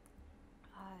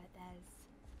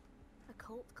there's a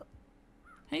cult.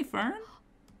 Hey, Fern.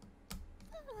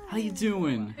 How you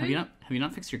doing? Have you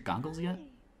not fixed your goggles yet?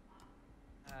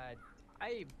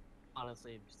 I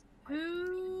honestly just...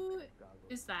 Who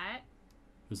is that?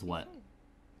 Who's what?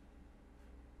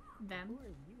 Them. Who are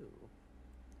you?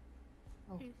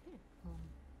 Oh,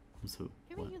 Who's who?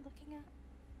 Who What? are you looking at?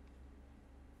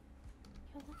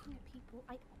 You're looking at people.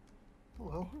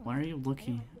 hello. Why are you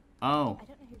looking? I Oh, don't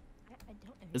know who. I don't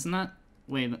know. isn't that...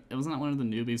 Wait, wasn't that one of the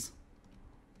newbies?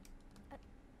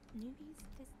 Newbies?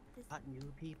 This Not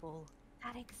new people.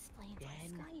 that explains why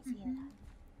Again? Sky's here.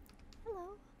 Hello.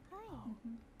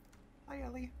 Hi. Hi,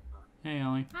 Ellie. Hey,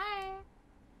 Ellie. Hi.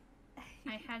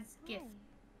 I has gift.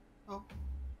 Hi. Oh.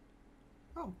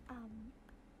 Oh,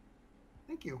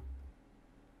 thank you.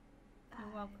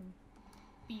 You're welcome.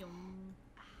 Bium.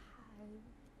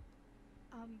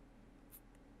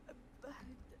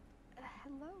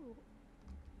 Hello.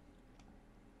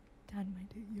 Dan, my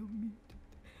dear, you're muted.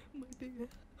 My dear,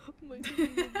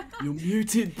 You're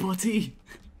muted, buddy.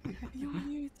 you're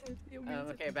muted. You're muted.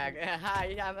 Okay, back.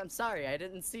 Hi, I'm sorry, I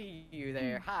didn't see you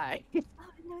there. Hi. Oh,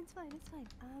 no, it's fine, it's fine.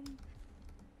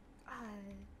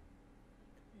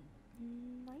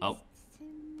 Nice Oh. to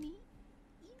meet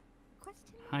you?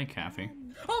 Question mark? Hi, Kathy.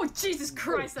 Oh, Jesus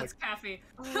Christ, that's Kathy.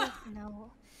 Oh,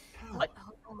 no. What?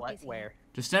 Oh, What? he's here. Where?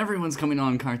 Just everyone's coming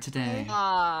on card today.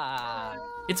 Ah.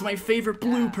 It's my favorite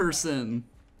blue person.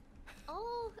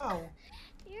 Oh, Oh,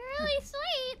 you're really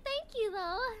sweet. Thank you,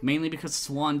 though. Mainly because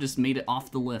Swan just made it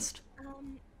off the list. Oh,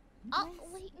 Nice,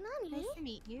 wait, Nani? nice to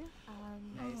meet you.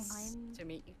 Nice I'm to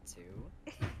meet you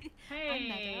too. Hey,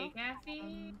 Meadow.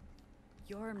 Kathy.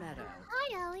 Your Meadow.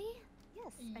 Hi, Ellie.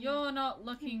 yes. I mean, You're not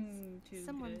looking too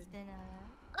someone's good. been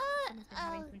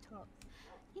having some talks.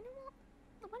 You know what?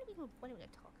 Why don't we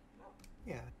go talk?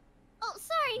 yeah. Oh,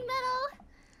 sorry,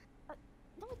 Meadow.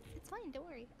 No, it's fine. Don't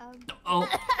worry. Oh,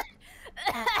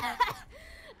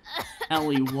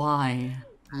 Ellie, why?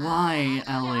 Why,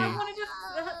 I Ellie? wanted to.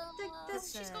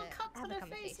 Let's, She's got cuts have on a her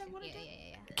face. I conversation. wanted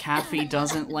Yeah. Kathy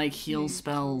doesn't like heal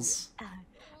spells.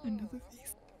 Another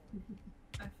face.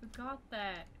 I forgot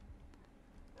that.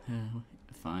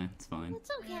 Fine, it's fine. It's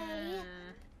okay.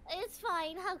 It's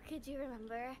fine. How could you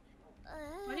remember?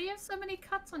 Why do you have so many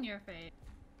cuts on your face?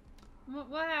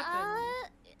 What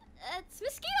happened? It's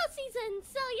mosquito season,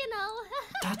 so you know.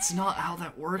 That's not how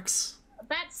that works.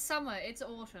 That's summer. It's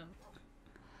autumn.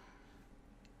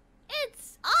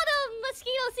 It's autumn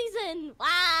mosquito season. Wow.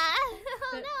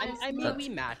 Oh no. I mean, we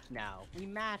match now. We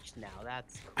match now.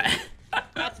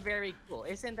 That's very cool.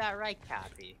 Isn't that right,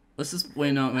 Kathy? Let's just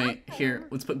wait. No, wait. Here,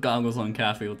 let's put goggles on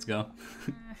Kathy. Let's go.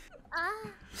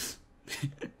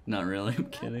 Not really. I'm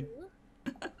kidding.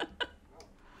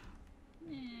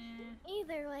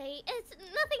 Either way, it's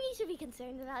nothing you should be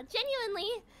concerned about. Genuinely,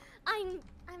 I'm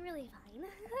really fine.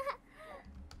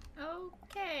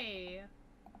 Okay.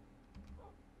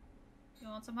 You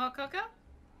want some hot cocoa?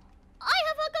 I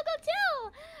have hot cocoa too.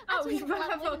 Oh, Actually, you I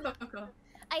have have a lot hot of- cocoa.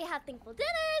 I have thankful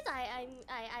dinners.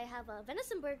 I have a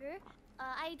venison burger.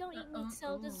 I don't eat meat,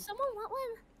 so does someone want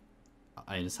one?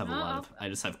 I just have a lot of. I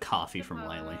just have coffee from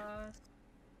Lily.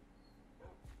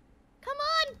 Come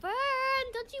on,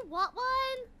 Fern. Don't you want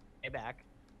one? Hey back.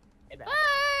 Hey back.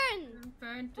 Fern.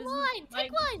 Fern parent Come doesn't on, take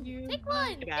like one! you, Take but-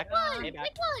 one! Stay back, Take one! stay back.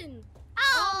 Take one! Oh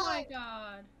Ow! my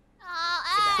god.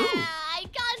 I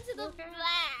got into the Okay.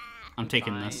 back! I'm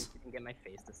taking Fine, this. You can get my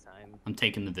face this time. I'm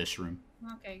taking the Vish room.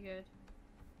 Okay, good.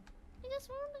 I just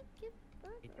want to give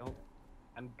birth. I don't.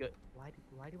 I'm good.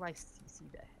 Why do I see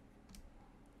that?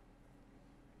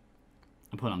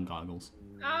 I put on goggles.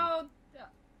 I'll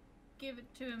give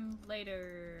it to him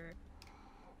later.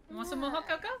 You want some more hot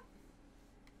cocoa?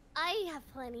 I have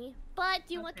plenty. But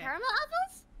do you want Okay. caramel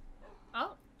apples?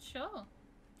 Oh, sure.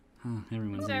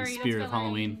 Everyone's in the Sorry, spirit that's of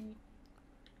Halloween.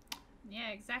 Yeah,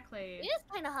 exactly. It is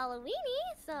kind of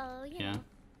Halloween-y, so, you Yeah. know.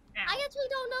 I actually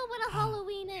don't know what a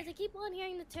Halloween is. I keep on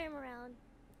hearing the term around.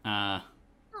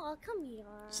 Oh, come here.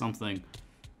 Something.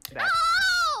 Stay back.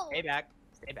 No! Stay back.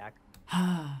 Stay back.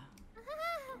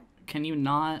 Can you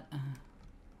not?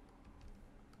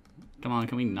 Come on,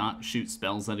 can we not shoot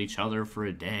spells at each other for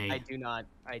a day? I do not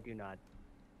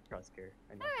trust her.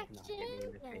 I know she's not getting me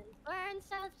in the Correction. face. Burn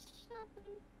stuff,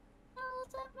 shoving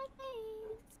balls at my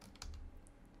face.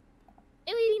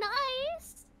 It would be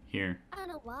nice. Here, I don't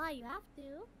know why you have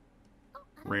to. Oh, I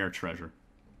don't... rare treasure.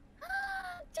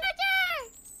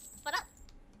 Treasure! What up?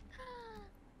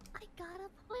 I got a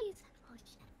poison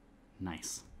potion.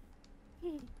 Nice.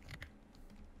 Hmm.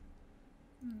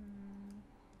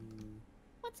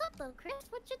 What's up though, Chris?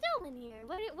 What you doing here?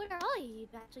 What are all you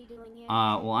actually doing here?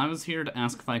 Well, I was here to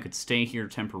ask if I could stay here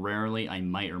temporarily. I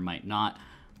might or might not.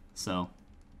 So,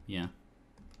 yeah.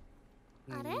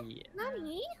 Are Yeah.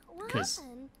 Nani? What 'Cause-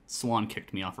 happened? Swan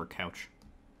kicked me off her couch.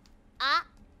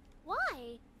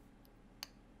 Why?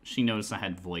 She noticed I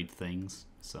had void things,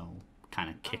 so kind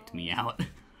of kicked me out.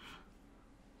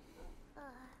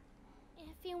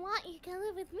 If you want, you can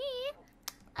live with me.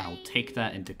 I'll take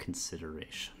that into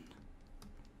consideration.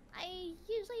 I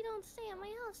usually don't stay at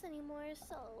my house anymore,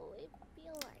 so it'd be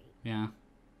alright. Yeah.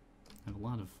 I have a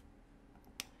lot of...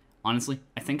 Honestly,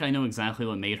 I think I know exactly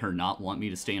what made her not want me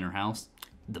to stay in her house.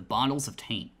 The bottles of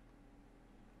taint.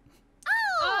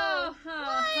 Oh!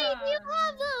 Why do you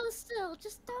have those still?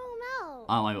 Just throw them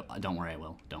out. Oh, don't worry, I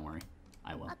will. Don't worry.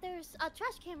 I will. There's a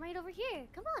trash can right over here.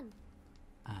 Come on.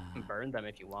 Burn them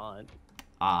if you want.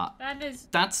 That is.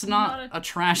 That's not a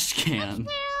trash can.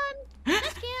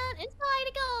 Trash can. Inside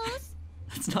it goes.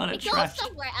 That's not a It trash goes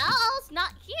somewhere else,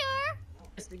 not here.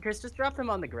 Chris, just drop them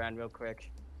on the ground real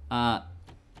quick. Wait,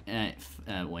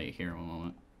 here, one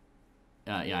moment.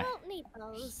 Yeah. You don't need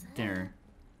those. There.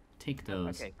 Take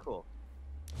those. Okay, cool.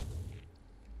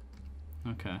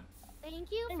 Okay.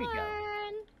 Thank you, There we go.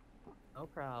 Fern. No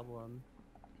problem.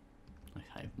 I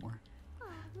have more.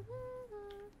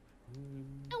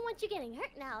 Don't want you getting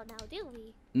hurt now, do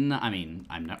we? No, I mean,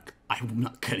 I'm not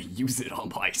gonna use it on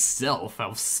myself.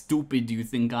 How stupid do you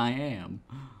think I am?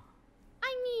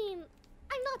 I mean,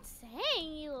 I'm not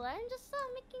saying you would. I'm just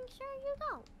making sure you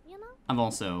don't, you know?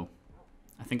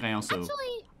 I think I also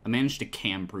Actually, I managed to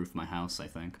cam-proof my house, I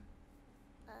think.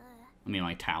 I mean,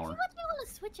 my tower. do you want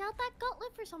to switch out that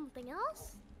gauntlet for something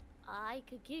else? I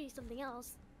could give you something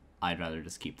else. I'd rather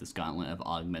just keep this gauntlet. I've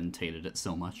augmented it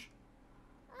so much.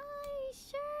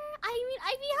 Sure. I mean,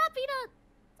 I'd be happy to,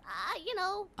 you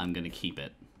know. I'm gonna keep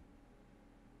it.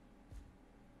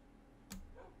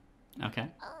 Okay.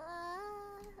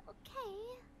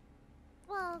 Okay.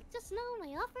 Well, just know my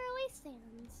offer always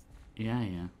stands.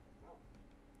 Yeah.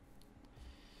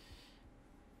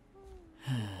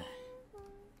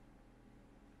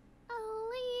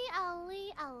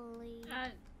 Ollie.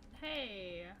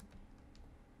 Hey.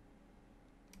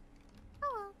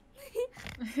 Oh.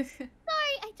 Sorry,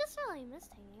 I just really missed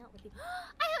hanging out with you.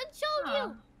 I haven't showed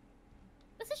you.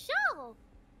 It's a show.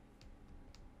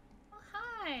 Oh,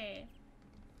 hi.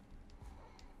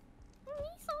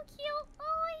 He's so cute.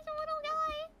 Oh, he's a little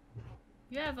guy.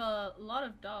 You have a lot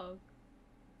of dogs.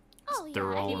 Oh yeah.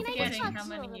 They're all I mean, I Forgetting just how got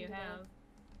many two of you them have. today.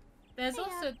 There's I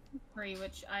also have- three,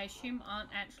 which I assume aren't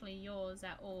actually yours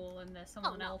at all, and they're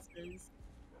someone no. else's.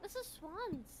 This is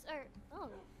Swan's. Oh,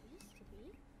 it used to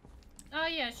be. Oh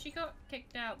yeah, she got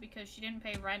kicked out because she didn't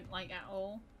pay rent like at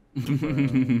all. Oh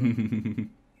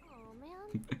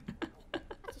man.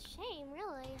 That's a shame,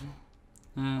 really.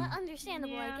 But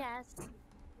understandable, Yeah. I guess.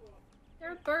 There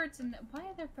are birds in. Why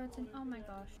are there birds in? Oh my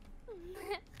gosh.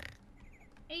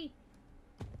 Hey.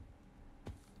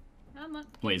 Come on.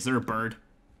 Wait, is there a bird?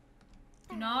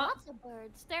 There are Not- lots of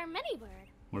birds. There are many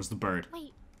birds. Where's the bird?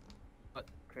 Wait, What,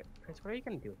 Chris, what are you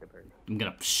gonna do with the bird? I'm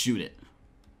gonna shoot it.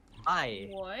 I.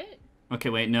 What? Okay,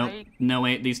 wait, no,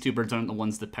 wait. These two birds aren't the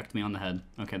ones that pecked me on the head.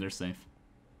 Okay, they're safe.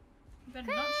 You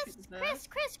better not shoot the bird.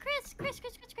 Chris. They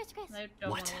don't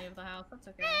What? want to leave the house. That's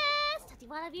okay. Chris, do you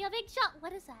want to be a big shot?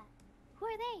 What is that? Who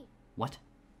are they? What?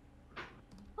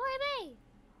 Who are they?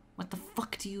 What the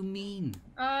fuck do you mean?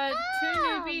 Two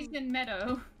newbies in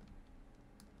meadow.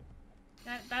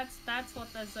 That's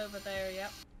what there's over there.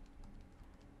 Yep.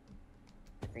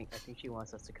 I think she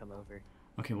wants us to come over.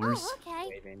 Okay, where's... Oh, okay.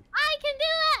 Waving. I can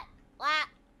do it! What?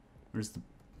 Where's the...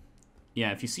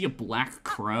 Yeah, if you see a black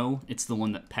crow, it's the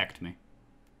one that pecked me.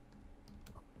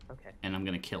 Okay. And I'm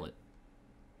gonna kill it.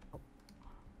 Oh.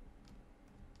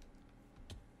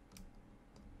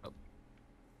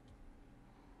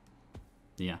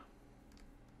 Yeah.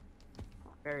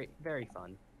 Very, very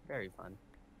fun. Very fun.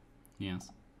 Yes.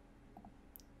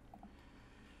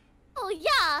 Oh,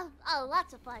 yeah! Oh,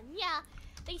 lots of fun, yeah.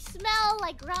 They smell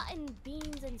like rotten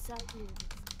beans and sardines.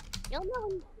 You'll know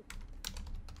when...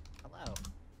 Hello.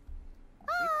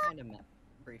 We kind of met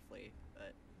briefly,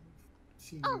 but...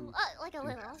 See you. Oh, like a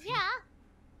little, yeah.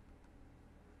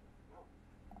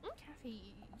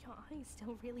 Kathy, your eye's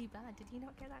still really bad. Did you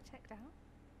not get that checked out?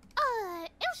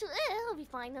 It'll be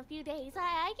fine in a few days.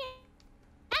 I can...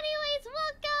 Anyways,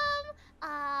 welcome!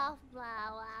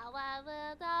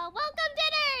 Welcome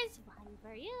dinners! One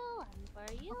for you, one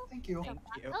for you. Oh, thank you. Some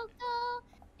Thank you. cocoa,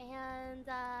 and,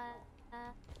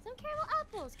 some caramel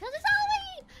apples, cause it's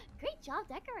Halloween! Great job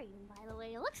decorating, by the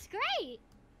way. It looks great!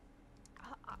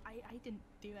 I didn't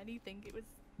do anything. It was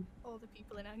all the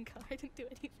people in Anchor. I didn't do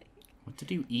anything. What did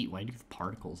you eat? Why do you have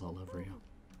particles all over you?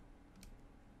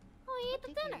 Oh, we ate the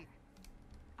Did you dinner. eat?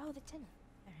 Oh, the dinner.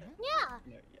 Fair enough. Yeah.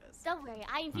 No, yes. Don't worry,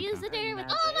 I infused Okay. the dinner with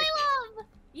all Magic. my love!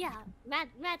 Yeah,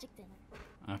 magic dinner.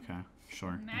 Okay,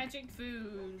 sure. Magic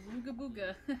food. Booga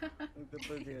booga. The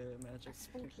booga magic.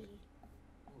 Spooky.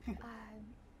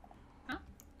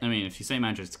 I mean, if you say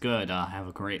magic's good, have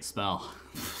a great spell.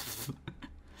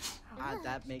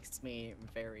 That makes me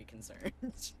very concerned.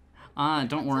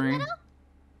 Don't worry.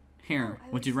 Here,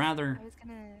 Oh, would you rather... I was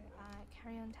gonna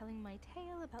carry on telling my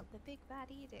tale about the big bad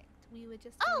edict. We were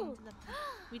just Oh! getting to the...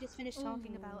 We just finished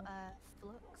talking about Ooh.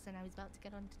 Flux, and I was about to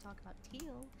get on to talk about Teal.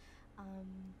 Story and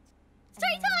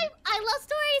then- time! I love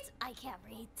stories! I can't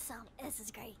read some. This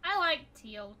is great. I like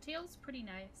Teal. Teal's pretty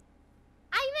nice.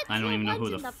 I met I don't Tim even know once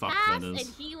who in the the fuck past, that is.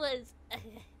 and he was...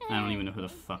 I don't even know who the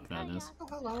fuck that Yeah. is. Oh,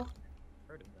 hello.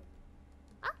 Heard of them.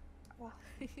 Well,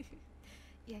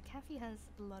 yeah, Kathy has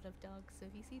a lot of dogs, so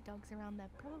if you see dogs around, they're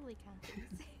probably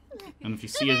Kathy's. And if you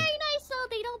They're see very a... nice, though.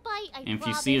 They don't bite. I And if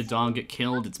you see a promise. dog get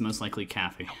killed, it's most likely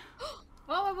Kathy.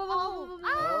 Whoa, whoa, whoa, whoa, whoa, whoa, whoa.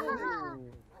 Ah.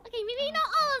 Okay, maybe not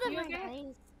all of them You are okay?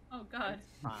 nice. Oh god.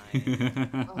 Fine.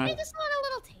 They just want a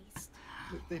little taste.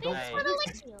 They They don't. just want to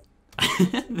lick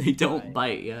you. They don't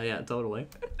bite. Yeah, totally.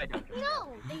 I don't give a No,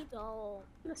 they don't.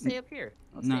 I'm gonna stay up here.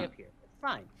 I'll No. stay up here. It's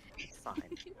fine. It's fine.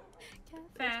 Kathy.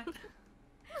 Fair.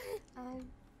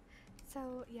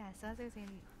 So yeah, so as I was saying,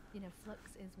 you know,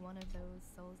 Flux is one of those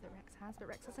souls that Rex has, but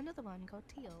Rex has another one called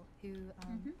Teal, who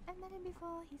I've met him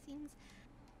before. He seems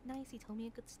nice. He told me a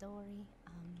good story.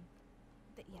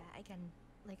 But yeah, again,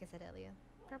 like I said earlier,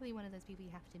 probably one of those people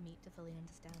you have to meet to fully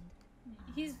understand.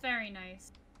 He's very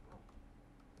nice.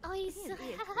 Oh, he's... He is.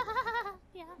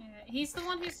 yeah. Yeah, he's the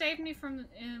one who saved me from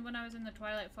when I was in the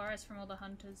Twilight Forest from all the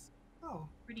hunters. Oh,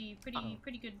 Pretty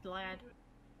good lad.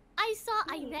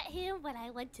 I met him when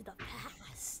I went to the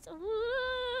past.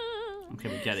 Woo! Okay,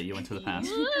 we get it. You went to the past.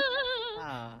 Woo!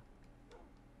 Ah,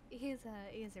 He is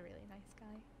a really nice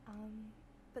guy.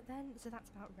 But then, so that's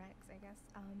about Rex, I guess.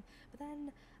 But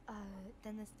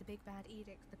then there's the big bad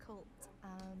edict, the cult.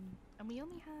 And we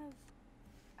only have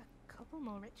a couple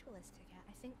more ritualists to get.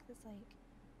 I think there's like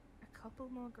a couple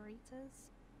more greaters,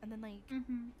 and then like,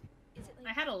 is it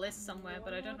like? I had a list somewhere,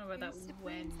 but I one don't know or where that two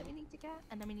Supremes went. that we need to get,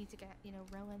 and then we need to get, you know,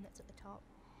 Rowan that's at the top.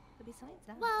 But besides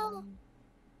that, Well,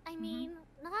 I mean,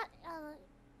 not,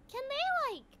 can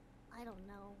they, like, I don't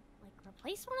know, like,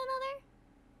 replace one another?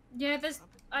 Yeah,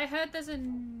 I heard there's a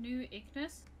new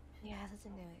Ignis. yeah, there's a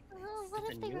new Ignis. Oh, what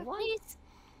There's if a they new one? replace,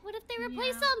 what if they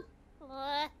replace Yeah. them?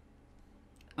 What?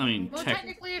 I mean, Well, tech...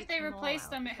 technically, if they More replaced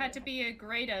them, it had to outfit. be a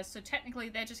grader. So technically,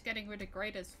 they're just getting rid of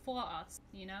graders for us.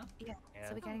 You know? Yeah. Yeah.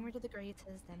 So we're getting rid of the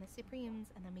Greaters, then the Supremes,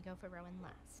 and then we go for Rowan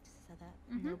last, so that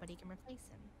nobody can replace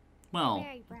him. Well,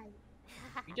 Very bright.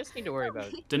 You just need to worry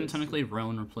about. didn't technically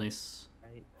Rowan replace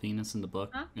Right. Venus in the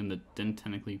book? Huh? Didn't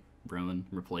technically Rowan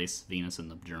replace Venus in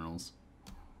the journals?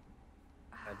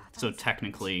 So That's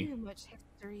technically- too much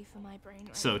history for my brain.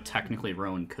 Right So now. technically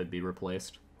Rowan could be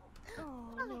replaced.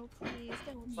 Oh no, please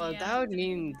don't. Well, Yeah. that would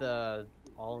mean the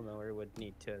all-knower would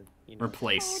need to, you know.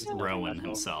 Replace Oh, no, Rowan no,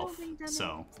 himself. don't bring them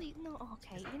So, in. Please, no.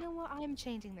 Okay, you know what? I'm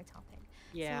changing the topic.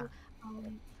 Yeah.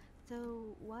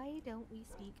 So why don't we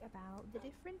speak about the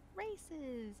different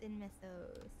races in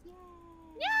Mythos? Yay!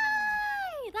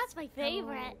 Yay! That's my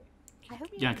favorite. I hope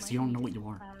yeah, don't because you mind don't know me what you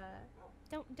are.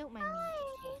 Don't mind me.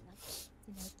 Hi.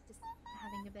 You know, just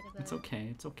the. It's okay.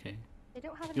 It's okay. They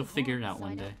don't have any You'll figure it horns, out so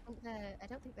one day. I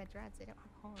don't think they're dreads. They don't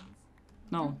have horns.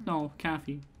 No, no,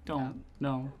 Kathy, don't.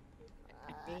 No,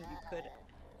 I think you could.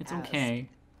 it's ask. okay.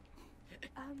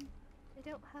 They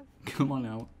don't have. Come on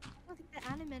out. I don't think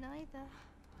they're animate either.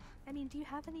 I mean, do you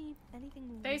have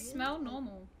anything? They weird? smell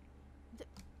normal.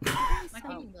 What is Like,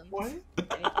 smelling them? What?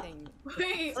 Anything.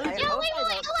 Wait. I Yeah, hope wait, I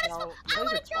wait, don't I wanna smell try, laser I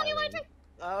wanna try.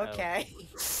 twirling. Okay.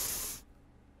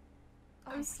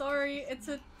 I'm sorry. It's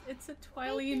a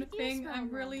Twilean They do thing. smell I'm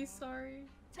really normal. sorry.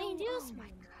 They do Oh smell my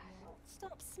normal. god!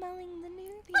 Stop smelling the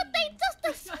newbie. But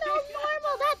they smell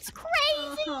normal. That's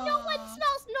crazy. No one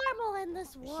smells normal in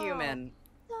this world. Human.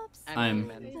 Stop I'm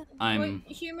smelling human. the- I'm. Wait,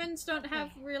 humans don't have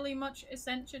really much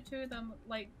essentia to them,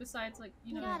 like besides like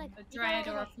you know gotta- a you dread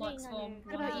gotta or a have a flux thing on form. your-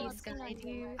 What about you, what's Sky? going on Do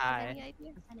you here? have Hi. any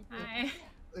idea? Hi.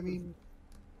 I mean,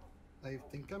 I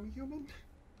think I'm human.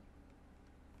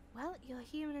 Well, you're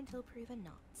human until proven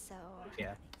not, so.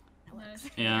 Yeah. That works.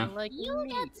 Yeah. Like You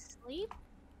meat. get sleep.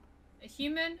 A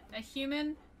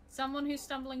human, someone who's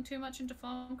stumbling too much into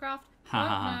Formcraft. Ha Won't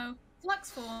ha ha. know. Flux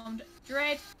formed,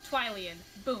 dread, Twilean.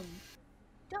 Boom.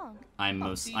 Dog.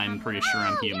 I'm pretty sure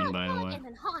I'm Oh, human, yeah, by the dog way. and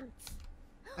then haunts.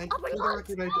 And Oh, for but the lots-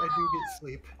 record, I do get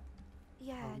sleep.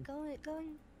 Yeah, Um, go and. Oh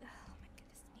my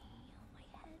goodness me. Oh,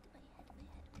 my head.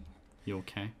 You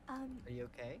okay? Are you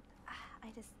okay?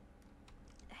 I just.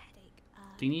 A headache.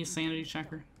 Do you need a sanity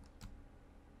checker?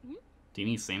 Hmm? Do you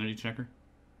need a sanity checker?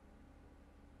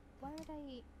 Why would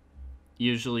I.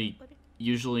 Usually, What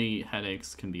usually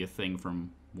headaches can be a thing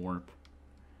from warp.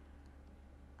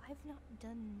 I've not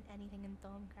done anything in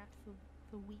Thorncraft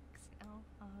for weeks now.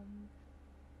 So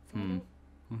I Hmm.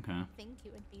 don't Okay. think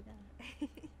it would be there.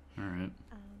 All right.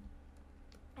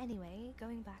 Anyway,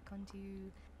 going back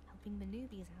onto helping the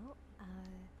newbies out,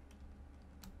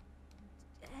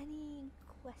 any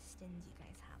questions you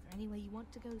guys have, or anywhere you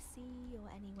want to go see, or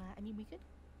anywhere? I mean,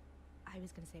 I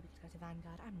was gonna say we could go to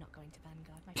Vanguard. I'm not going to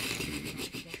Vanguard. My friends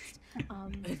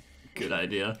don't exist. Good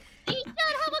idea. You should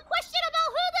have a question about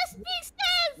who this beast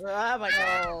is. Oh my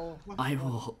god. I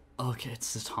will. Okay,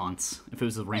 it's just haunts. If it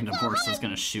was a random horse, I was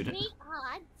gonna shoot it. Me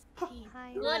odds.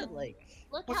 Hi. Good. Like.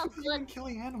 Look What's how with you and good.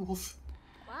 killing animals?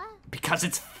 What? Because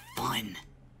it's fun.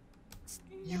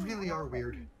 You really are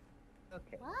weird.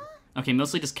 Okay. What? Okay,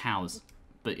 mostly just cows,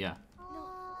 but yeah,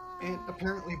 And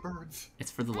apparently birds.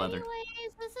 it's for the leather.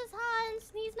 Anyways, this is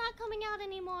Hans. He's not coming out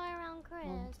anymore around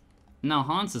Chris. No,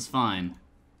 Hans is fine.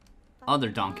 Other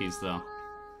donkeys, though.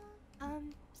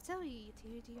 So you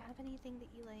two, do you have anything that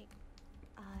you like,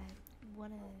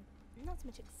 wanna, not so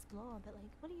much explore, but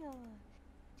like, do you have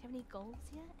any goals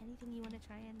yet? Anything you wanna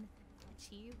try and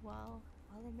achieve while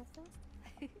in Mythos?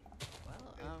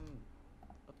 Well,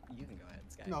 you can go ahead,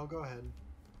 Sky. No, go ahead.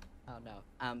 Oh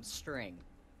no. String.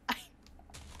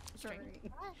 String.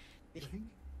 What?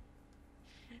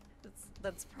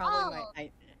 That's probably Oh. my.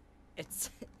 It's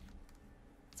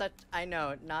such. I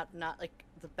know, not like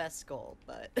the best goal,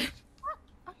 but.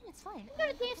 Oh, no, it's fine. Go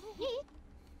to KFC.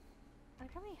 I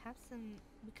probably have some.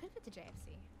 We could go to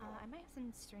JFC. I might have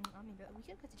some string on me, but we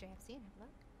could go to JFC and have a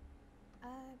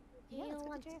look. You Yeah, let's don't go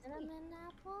want to JFC. cinnamon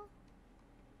apple?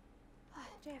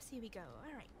 JFC we go.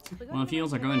 Alright. Well, if you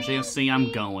guys are going to JFC,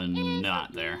 I'm going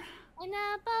not there. And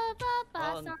apple,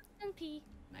 Well, sauce and pea.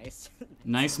 Nice.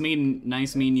 Nice meeting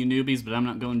you newbies, but I'm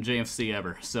not going to JFC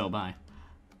ever, so bye.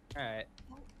 Alright.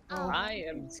 Oh. I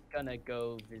am just gonna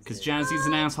go visit. Because Jazzy's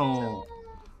an asshole.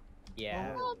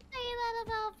 Yeah. Don't say that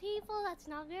about people. That's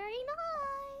not very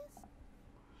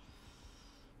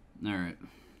nice. Alright.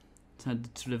 Let's head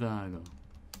to Trivago.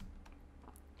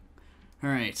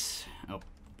 Alright. Oh,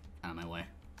 out of my way.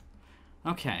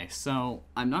 Okay, so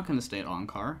I'm not going to stay at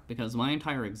Onkar, because my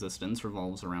entire existence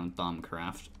revolves around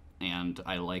Thaumcraft, and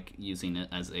I like using it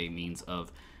as a means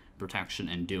of protection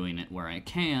and doing it where I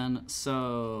can,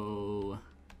 so...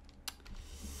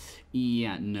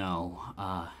 Yeah, no.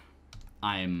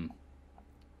 I'm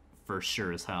for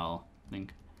sure as hell, I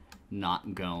think,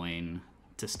 not going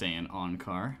to stay in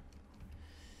Onkar.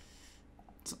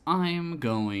 So I'm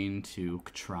going to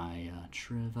try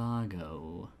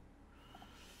Trivago.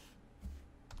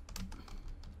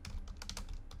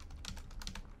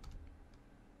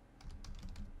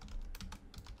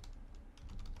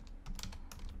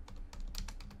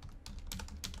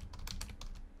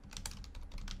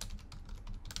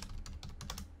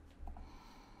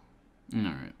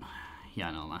 Alright.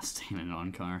 Yeah, no, I'm not staying in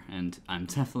Onkar, and I'm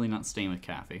definitely not staying with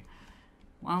Kathy.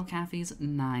 While Kathy's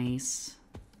nice,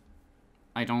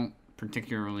 I don't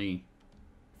particularly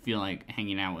feel like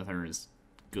hanging out with her is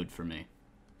good for me.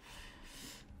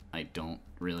 I don't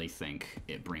really think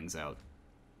it brings out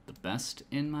the best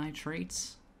in my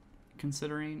traits,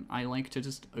 considering I like to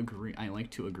just agree. I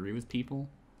like to agree with people,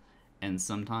 and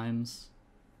sometimes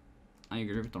I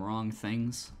agree with the wrong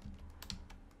things.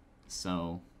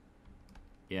 So,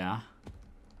 yeah.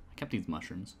 I kept these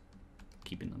mushrooms.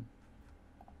 Keeping them.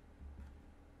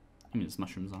 I mean, there's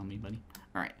mushrooms on me, buddy.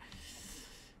 Alright.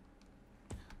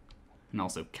 And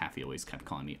also, Kathy always kept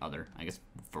calling me other. I guess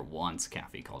for once,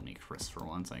 Kathy called me Chris for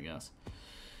once, I guess.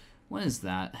 What is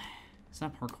that? Is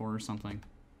that parkour or something?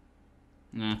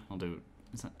 Nah, I'll do it.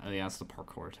 Is that, oh yeah, it's the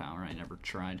parkour tower. I never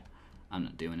tried. I'm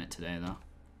not doing it today, though.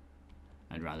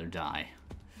 I'd rather die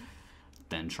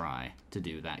than try to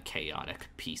do that chaotic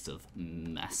piece of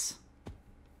mess.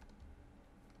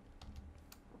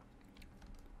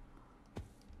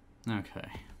 Okay.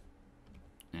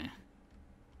 Eh.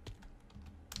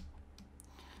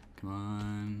 Come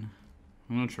on.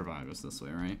 I know Travago's this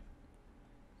way, right?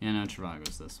 Yeah, no,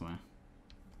 Travago's this way.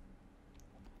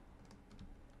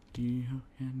 Can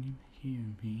you hear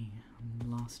me?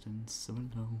 I'm lost and so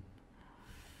alone.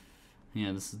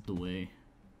 Yeah, this is the way.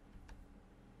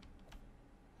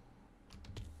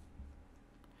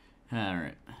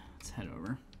 Alright, let's head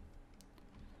over.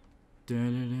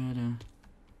 Da-da-da-da.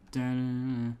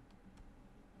 Da-da-da-da.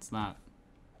 It's that.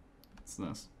 It's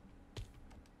this.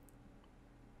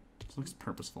 This looks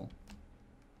purposeful.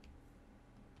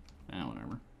 Eh,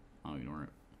 whatever. I'll ignore it.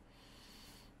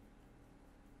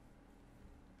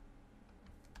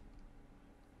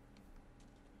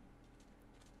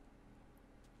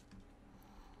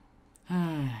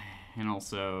 And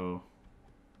also,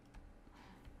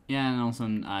 yeah, and also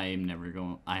I'm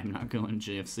not going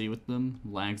JFC with them.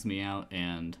 Lags me out,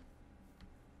 and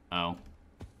oh,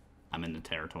 I'm in the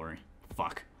territory.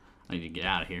 Fuck, I need to get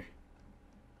out of here.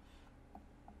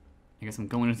 I guess I'm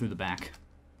going in through the back.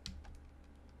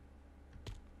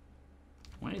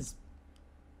 Why does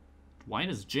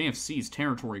JFC's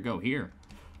territory go here?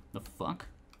 The fuck?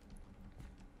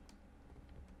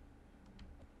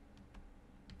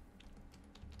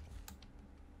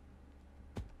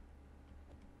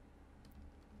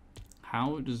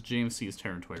 How does JFC's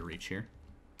territory reach here?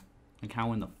 Like,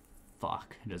 how in the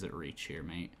fuck does it reach here,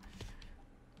 mate?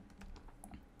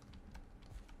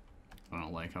 I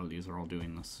don't like how these are all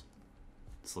doing this.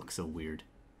 This looks so weird.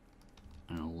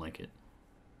 I don't like it.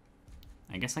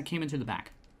 I guess I came into the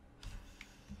back.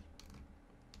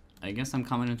 I guess I'm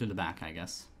coming into the back, I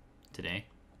guess. Today.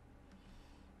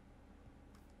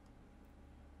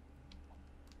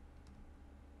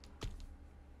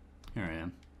 Here I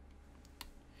am.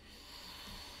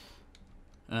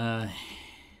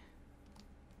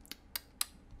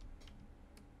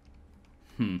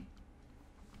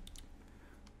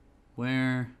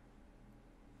 Where?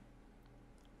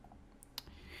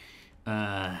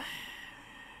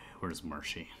 Where's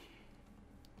Marshy?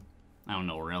 I don't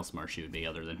know where else Marshy would be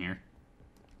other than here.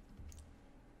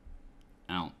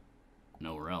 I don't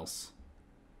know where else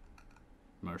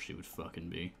Marshy would fucking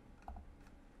be.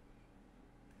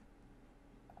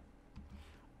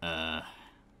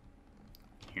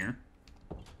 Here?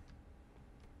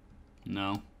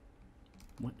 No.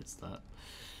 What is that?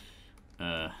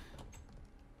 Where?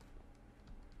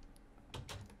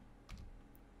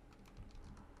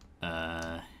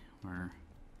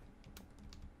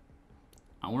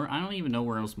 I don't even know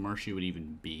where else Marshy would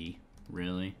even be,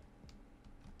 really.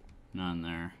 Not in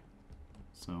there.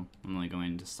 So, I'm only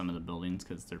going to some of the buildings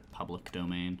because they're public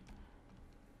domain.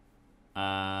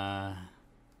 Alright,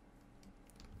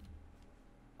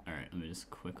 let me just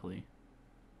quickly...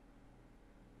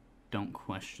 Don't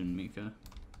question Mika.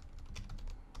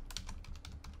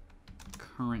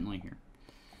 Currently here.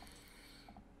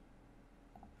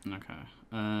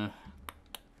 Okay.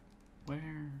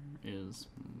 Where is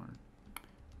Mark?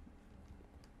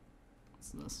 What's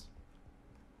this?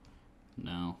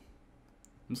 No.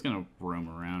 I'm just gonna roam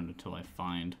around until I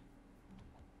find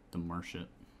the Marshit.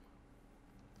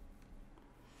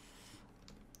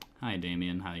 Hi,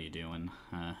 Damien. How you doing?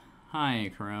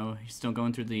 Hi, Crow. You still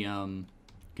going through the,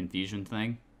 confusion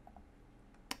thing?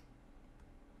 You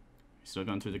still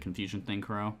going through the confusion thing,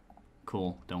 Crow?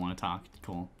 Cool. Don't want to talk.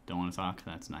 Cool. Don't want to talk.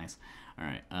 That's nice.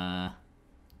 Alright,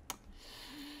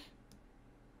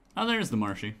 oh, there's the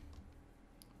Marshy.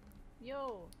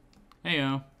 Yo.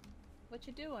 Heyo. What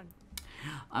you doing?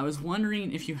 I was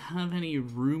wondering if you have any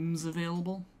rooms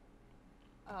available?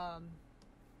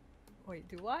 Wait,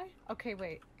 do I? Okay,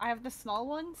 wait. I have the small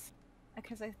ones,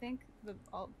 because I think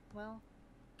well,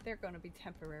 they're gonna be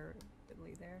temporarily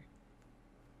there.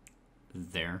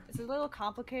 There. It's a little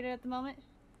complicated at the moment.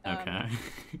 Okay.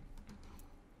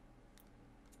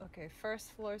 Okay,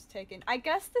 first floor's taken. I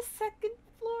guess the second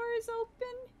floor is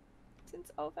open,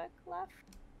 since Ovek left.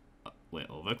 Wait,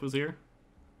 Ovek was here?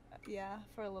 Yeah,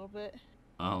 for a little bit.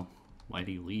 Oh, why'd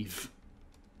he leave?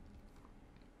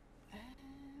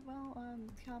 Well,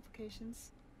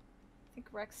 complications. I think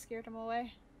Rex scared him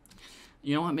away.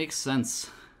 You know what makes sense?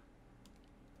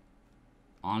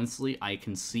 Honestly, I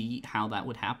can see how that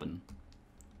would happen.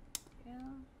 Yeah.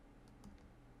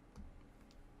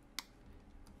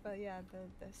 But yeah,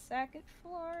 the second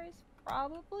floor is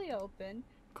probably open.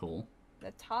 Cool.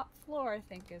 The top floor, I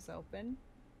think, is open.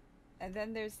 And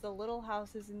then there's the little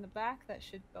houses in the back that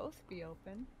should both be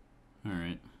open.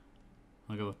 Alright.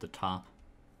 I'll go with the top.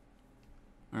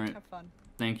 Alright. Have fun.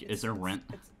 Thank you. Is there rent?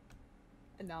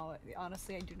 No,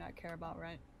 honestly, I do not care about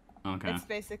rent. Okay. It's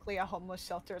basically a homeless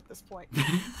shelter at this point.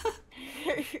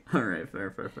 Alright,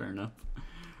 fair enough.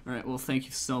 Alright, well, thank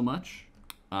you so much.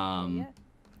 Yeah,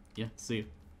 see you.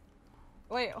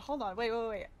 Wait, hold on.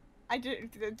 Wait. I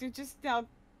did just now.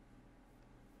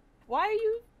 Why are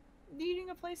you needing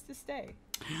a place to stay?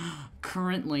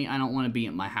 Currently, I don't want to be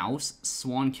at my house.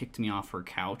 Swan kicked me off her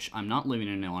couch. I'm not living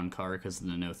in a non-car because of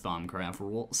the no Thaumcraft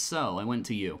rule, so I went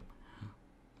to you.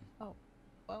 Oh,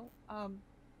 well,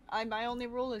 my only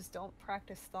rule is don't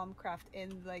practice Thaumcraft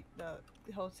in, like, the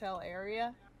hotel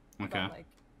area. Okay. But, like,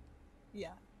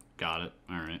 yeah. Got it.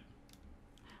 Alright.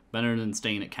 Better than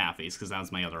staying at cafes, because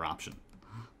that's my other option.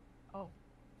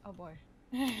 Oh boy.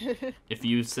 If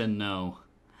you said no,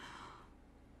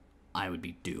 I would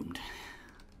be doomed.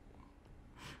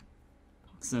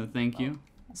 So thank you.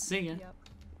 See ya. Yep.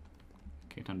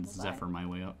 Okay, time to Bye-bye. Zephyr my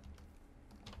way up.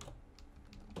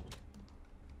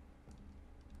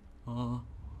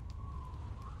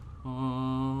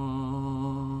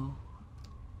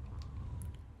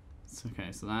 It's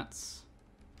okay, so that's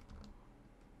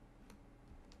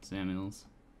Samuel's.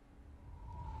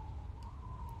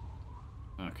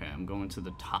 Okay, I'm going to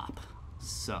the top.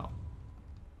 So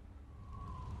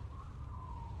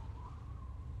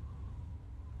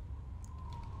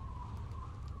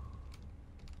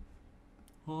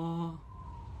let's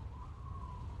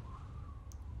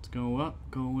go up,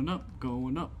 going up,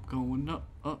 going up, going up,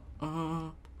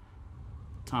 up.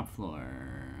 Top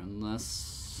floor,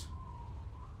 unless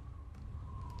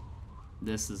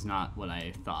this is not what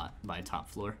I thought by top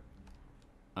floor.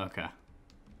 Okay.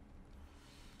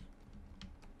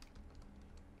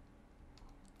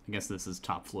 I guess this is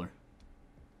top floor.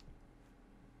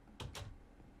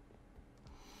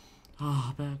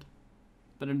 Oh, bed.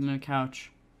 Better than a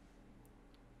couch.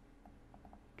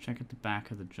 Check at the back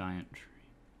of the giant tree.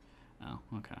 Oh,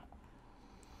 okay.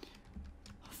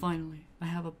 Finally, I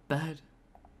have a bed.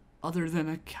 Other than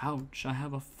a couch, I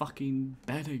have a fucking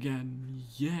bed again.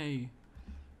 Yay.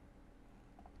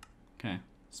 Okay,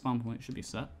 spawn point should be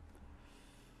set.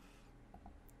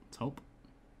 Let's hope.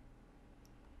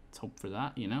 Let's hope for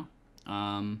that, you know?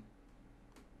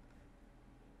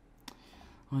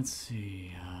 Let's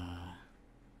see,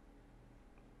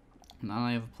 now that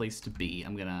I have a place to be,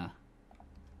 I'm gonna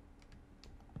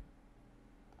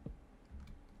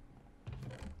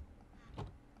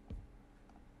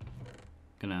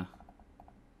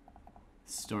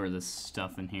store this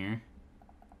stuff in here.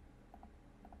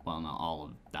 Well, not all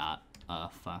of that.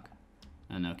 Fuck.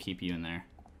 No, keep you in there.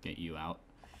 Get you out.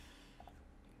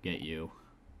 Get you.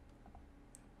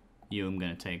 You, I'm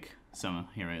gonna take some.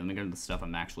 Here, right, let me go to the stuff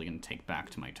I'm actually gonna take back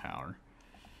to my tower.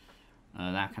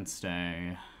 That can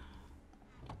stay.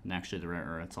 And actually, the rare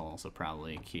earths I'll also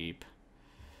probably keep.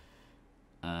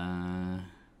 I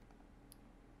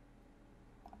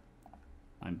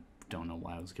don't know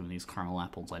why I was given these caramel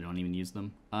apples. I don't even use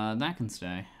them. That can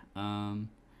stay.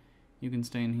 You can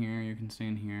stay in here. You can stay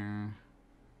in here.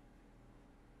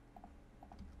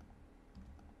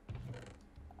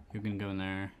 You can go in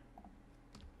there.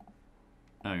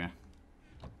 Okay. I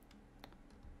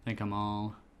think I'm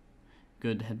all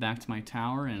good to head back to my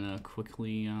tower and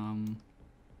quickly and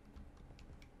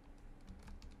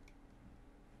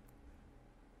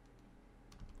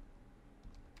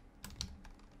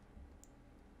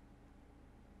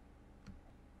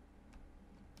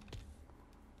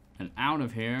out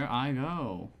of here I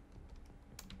go.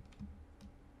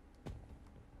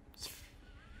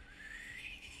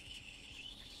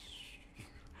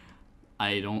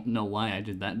 I don't know why I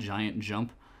did that giant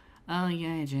jump. Oh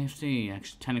yeah, JFC.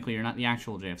 Actually, technically you're not the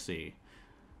actual JFC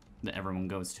that everyone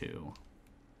goes to.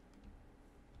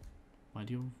 Why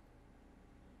do you...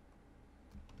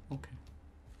 Okay.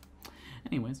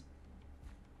 Anyways.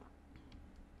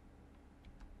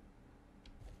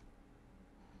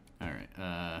 Alright,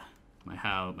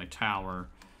 my tower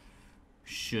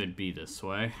should be this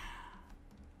way.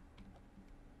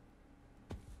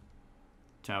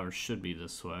 Tower should be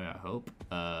this way, I hope.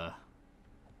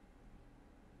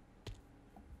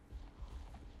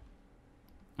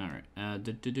 Alright.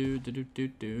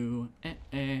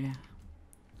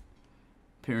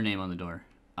 Put your name on the door.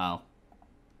 Oh.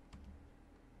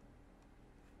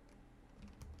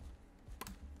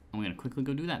 I'm gonna quickly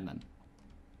go do that then.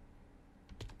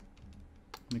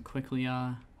 Let me quickly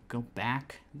go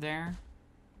back there.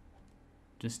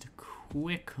 Just to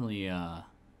quickly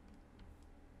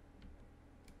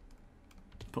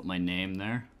put my name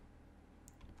there.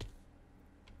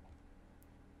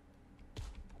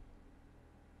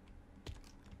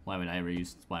 Why would I ever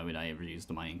use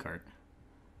the minecart?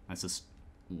 That's just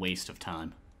waste of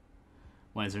time.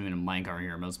 Why is there even a minecart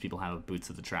here? Most people have Boots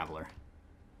of the Traveler.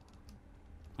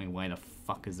 Like, why the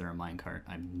fuck is there a minecart?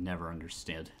 I've never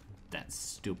understood that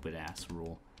stupid ass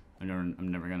rule. I'm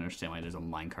never gonna understand why there's a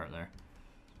minecart there.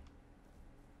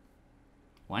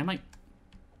 Why am I...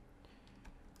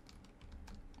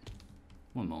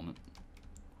 One moment.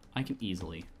 I can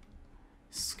easily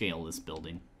scale this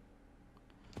building.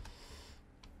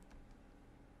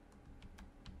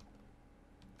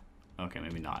 Okay,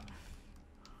 maybe not.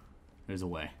 There's a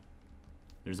way.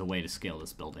 There's a way to scale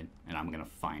this building, and I'm gonna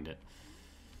find it.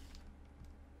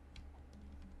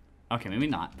 Okay, maybe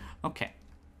not. Okay.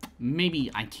 Maybe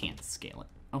I can't scale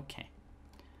it. Okay.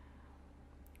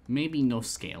 Maybe no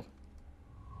scale.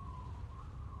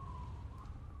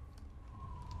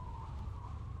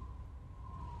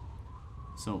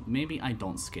 So maybe I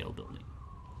don't scale building.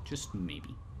 Just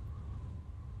maybe.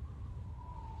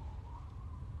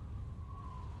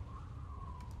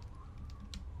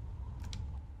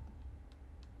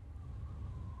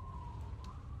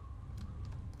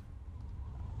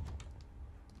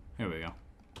 Here we go.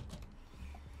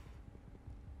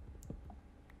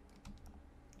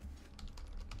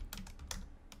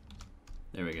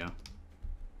 There we go.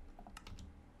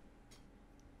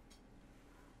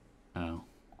 Oh,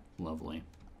 lovely.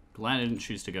 Glad I didn't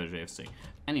choose to go to JFC.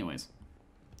 Anyways.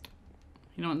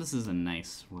 You know what? This is a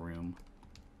nice room.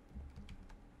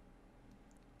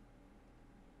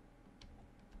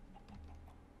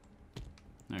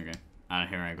 Okay. Out of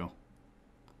here I go.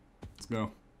 Let's go.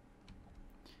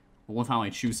 I love how I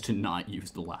choose to not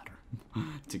use the ladder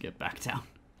to get back down.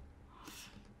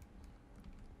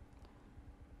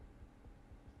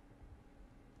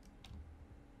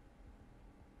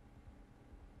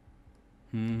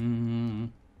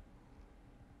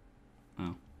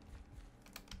 Oh.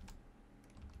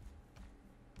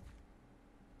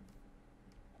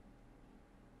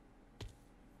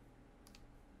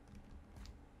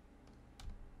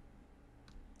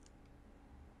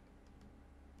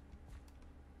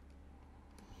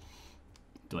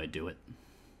 Do I do it?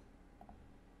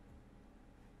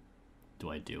 Do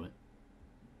I do it?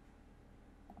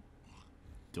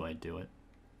 Do I do it?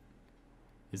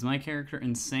 Is my character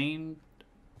insane?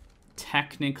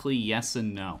 Technically, yes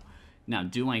and no. Now,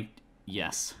 do I...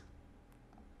 Yes.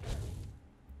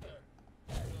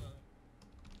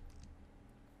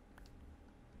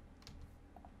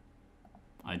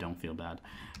 I don't feel bad.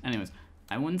 Anyways,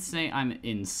 I wouldn't say I'm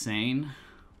insane,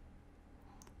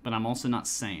 but I'm also not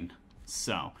sane.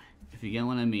 So, if you get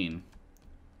what I mean,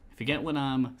 if you get what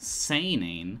I'm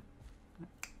saying,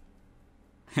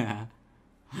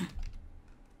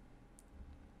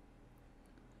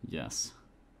 yes.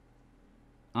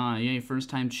 Yay, first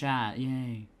time chat,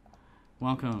 yay.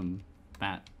 Welcome,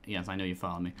 Bat. Yes, I know you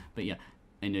follow me, but yeah,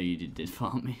 I know you did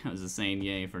follow me. I was just saying,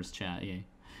 yay, first chat, yay.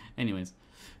 Anyways,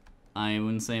 I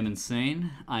wouldn't say I'm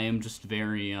insane. I am just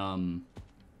very,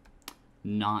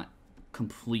 not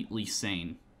completely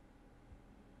sane.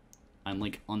 I'm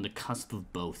like on the cusp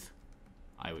of both.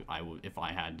 I would, if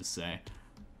I had to say.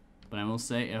 But I will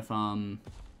say, if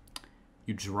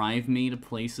you drive me to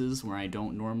places where I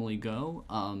don't normally go,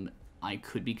 I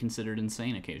could be considered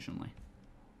insane occasionally.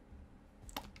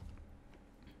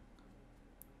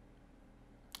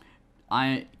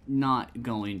 I'm not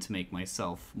going to make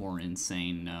myself more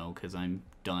insane, no, because I'm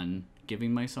done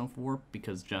giving myself warp,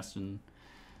 because Justin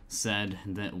said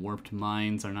that warped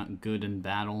minds are not good in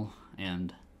battle,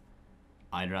 and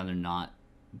I'd rather not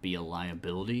be a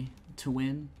liability to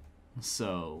win.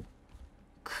 So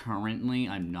currently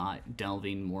I'm not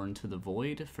delving more into the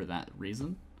void for that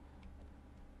reason.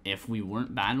 If we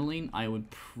weren't battling, I would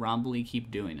probably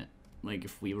keep doing it. Like,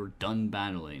 if we were done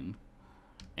battling,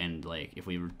 and like if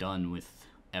we were done with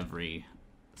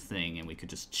everything and we could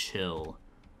just chill,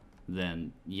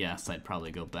 then yes, I'd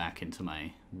probably go back into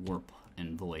my warp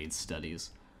and void studies.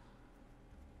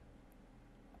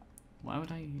 Why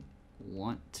would I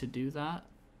want to do that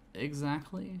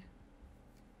exactly?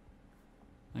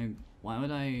 Like, why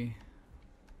would I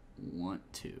want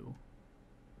to?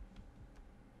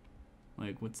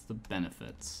 Like, what's the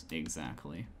benefits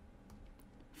exactly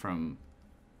from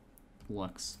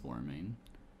flux forming.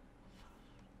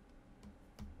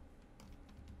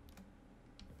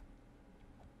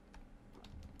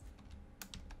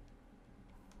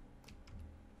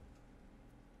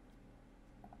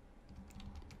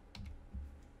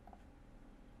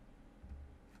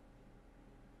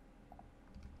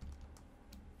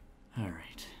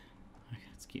 Alright. Okay,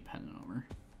 let's keep heading over.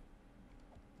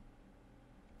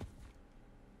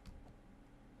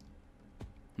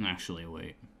 Actually,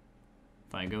 wait.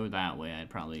 If I go that way, I'd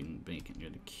probably make it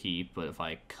good to keep, but if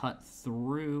I cut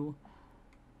through...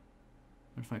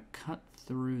 If I cut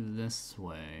through this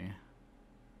way...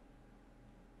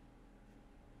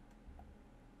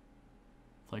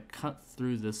 If I cut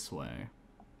through this way...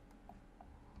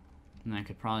 Then I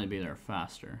could probably be there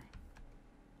faster.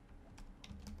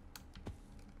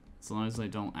 As long as I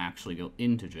don't actually go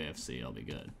into JFC, I'll be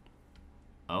good.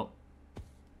 Oh.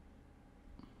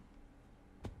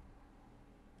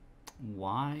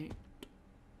 Why?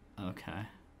 Okay.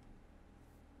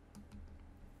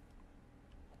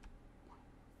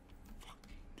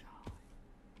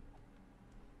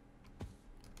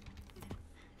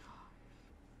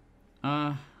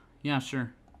 Yeah,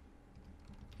 sure.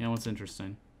 Yeah, what's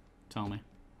interesting? Tell me.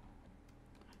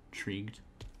 Intrigued.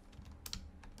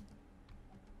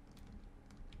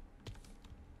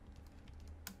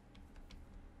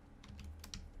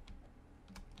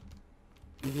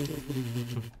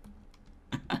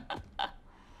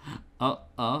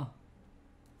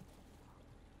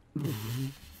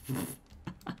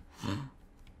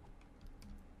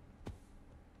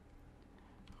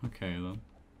 Okay then.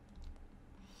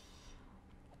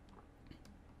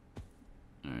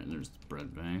 Alright, there's the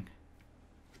bread bank.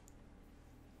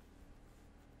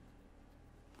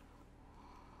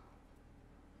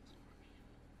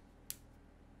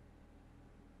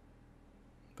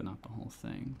 But not the whole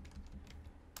thing.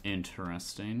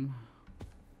 Interesting.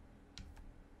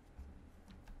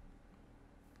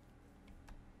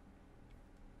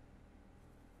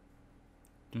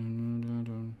 Dun, dun,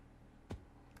 dun.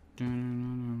 Dun, dun,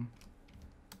 dun.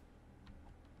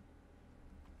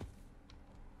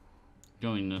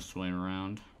 Going this way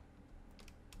around.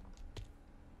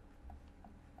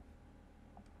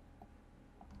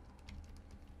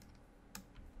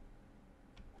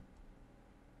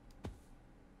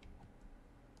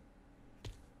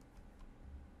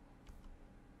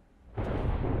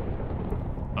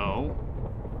 Oh.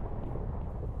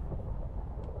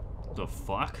 The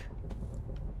fuck?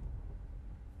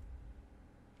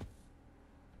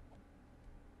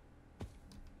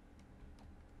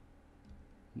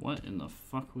 What in the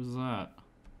fuck was that?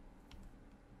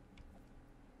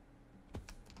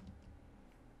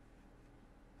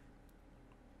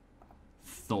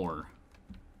 Thor.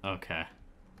 Okay.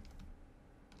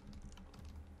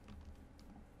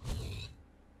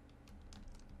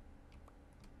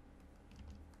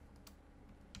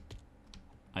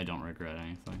 I don't regret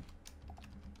anything.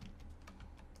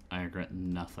 I regret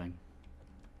nothing.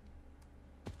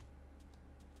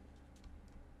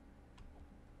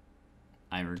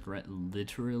 I regret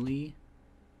literally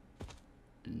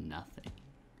nothing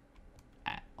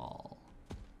at all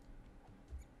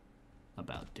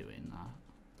about doing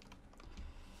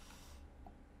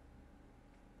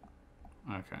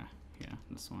that. Okay, yeah,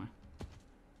 this way.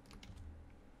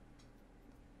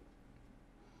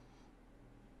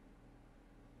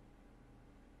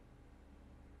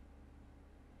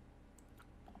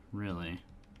 Really?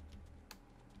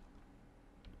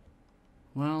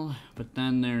 Well, but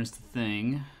then there's the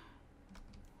thing.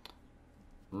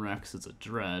 Rex is a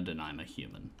dread and I'm a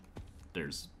human.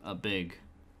 There's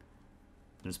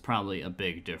probably a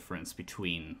big difference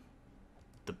between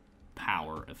the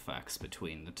power effects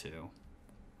between the two.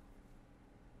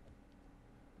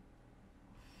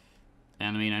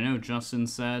 And I mean, I know Justin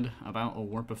said about a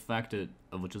warp effect,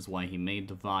 which is why he made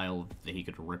the vial, that he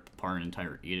could rip apart an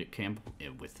entire Edict camp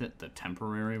with it, the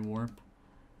temporary warp.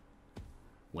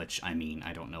 Which, I mean,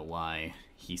 I don't know why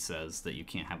he says that you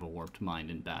can't have a warped mind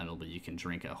in battle, but you can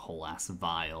drink a whole ass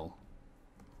vial.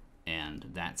 And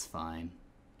that's fine,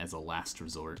 as a last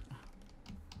resort.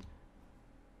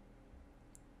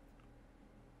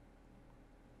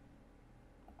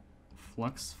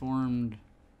 Flux formed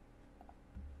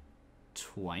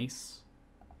twice?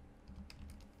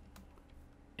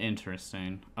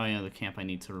 Interesting. Oh yeah, the camp I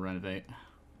need to renovate.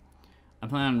 I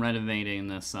plan on renovating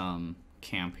this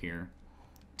camp here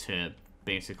to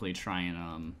basically try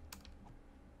and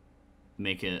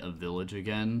make it a village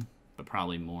again, but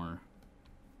probably more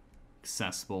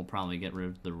accessible, probably get rid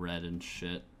of the red and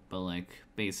shit, but like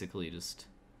basically just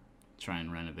try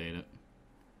and renovate it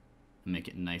and make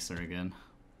it nicer again.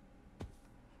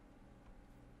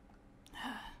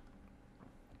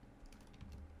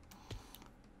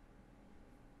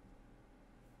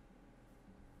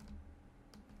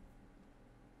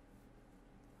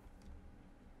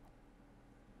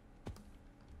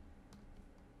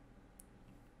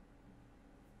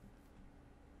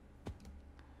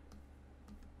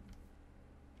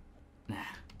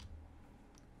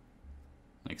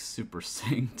 Like super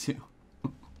sing too.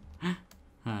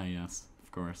 Ah, yes,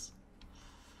 of course.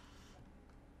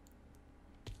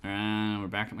 And we're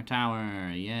back at my tower.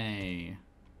 Yay.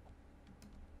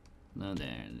 Hello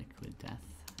there, liquid death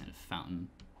and a fountain.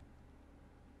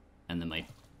 And then my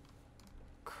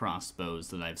crossbows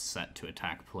that I've set to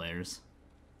attack players.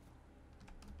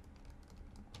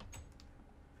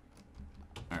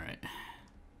 Alright.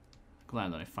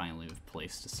 Glad that I finally have a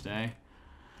place to stay.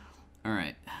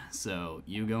 Alright, so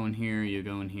you go in here, you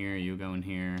go in here, you go in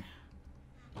here.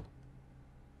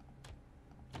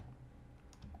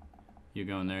 You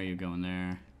go in there, you go in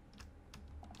there.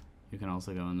 You can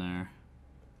also go in there.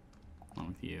 Along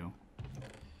with you.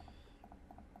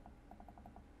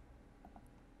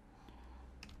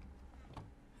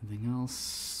 Anything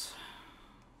else?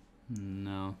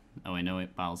 No. Oh, I know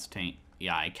it. Biles taint.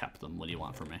 Yeah, I kept them. What do you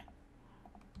want from me?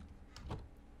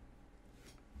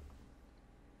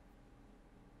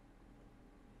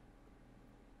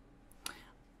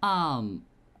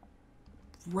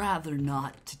 Rather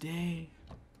not today.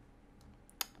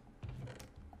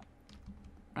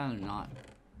 Rather not.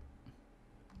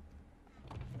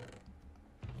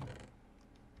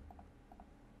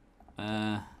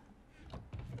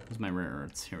 Where's my rare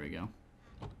earths? Here we go.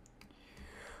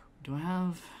 Do I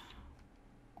have...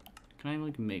 Can I,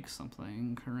 like, make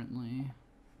something currently?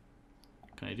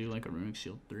 Can I do, like, a runic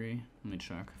shield 3? Let me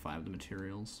check if I have the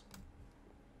materials.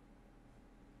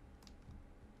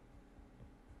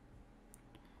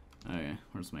 Okay,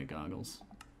 where's my goggles?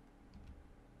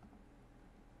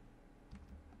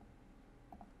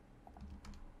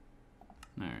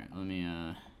 Alright, let me,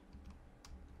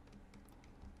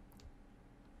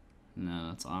 no,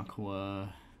 that's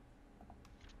Aqua.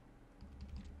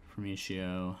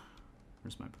 Prometio.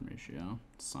 Where's my Prometio?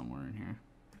 It's somewhere in here.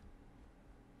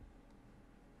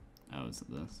 Oh, is it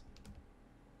this?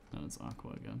 No, it's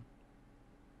Aqua again.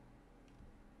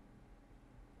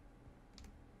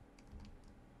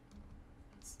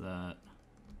 What's that?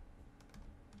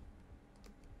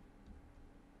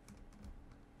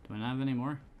 Do I not have any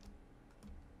more?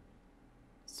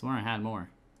 I swear I had more.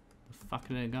 The fuck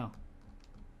did it go?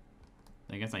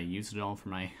 I guess I used it all for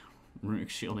my runic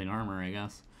shielding armor, I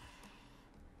guess.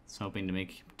 I was hoping to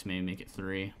maybe make it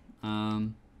 3.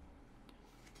 Let's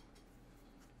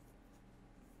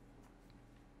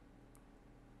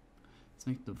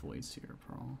make the void seer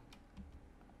pearl.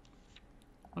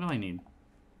 What do I need?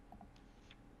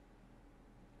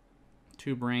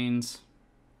 2 brains.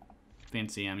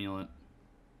 Fancy amulet.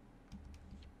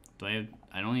 Do I have,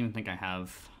 I don't even think I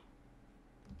have...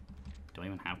 Do I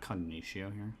even have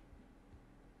cognitio here?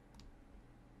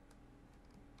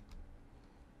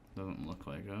 Doesn't look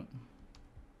like it.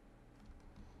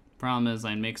 Problem is,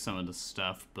 I make some of the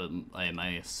stuff, but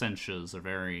my essentials are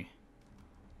very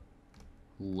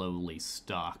lowly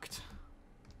stocked.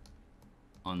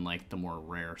 Unlike the more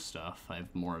rare stuff, I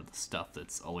have more of the stuff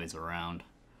that's always around.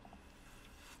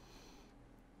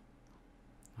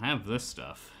 I have this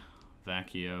stuff.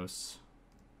 Vacuos.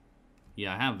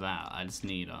 Yeah, I have that. I just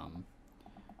need,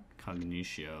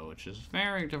 cognitio, which is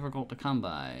very difficult to come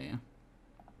by.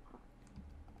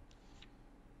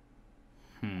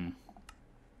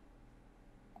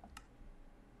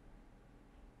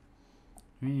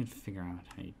 We need to figure out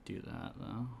how you do that,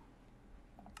 though.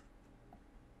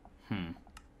 I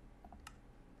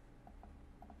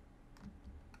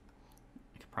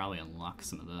could probably unlock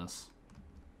some of this.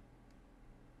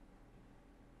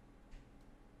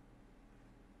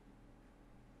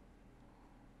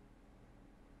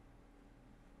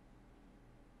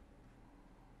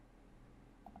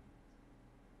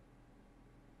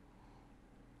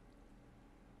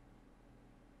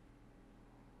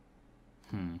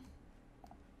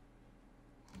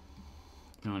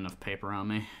 No enough paper on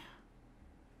me.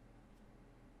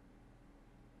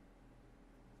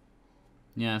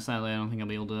 Yeah, sadly I don't think I'll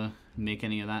be able to make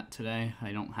any of that today.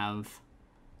 I don't have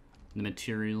the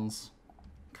materials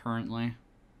currently.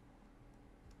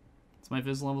 So my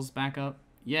Viz levels back up.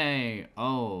 Yay!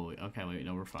 Oh, okay, wait,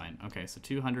 no, we're fine. Okay, so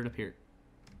 200 up here.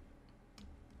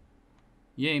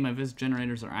 Yay, my Viz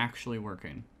generators are actually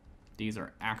working. These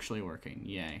are actually working.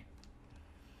 Yay.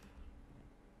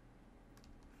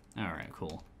 Alright,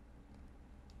 cool.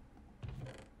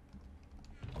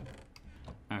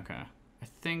 Okay. I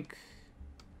think...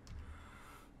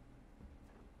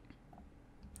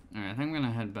 Alright, I think I'm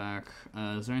gonna head back.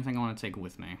 Is there anything I want to take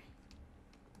with me?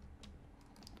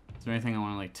 Is there anything I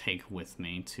want to, like, take with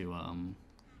me to,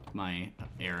 my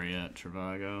area at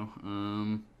Travago?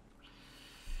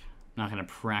 Not gonna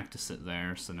practice it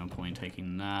there, so no point in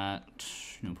taking that.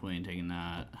 No point in taking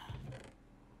that.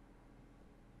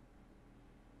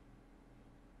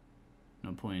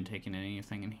 No point in taking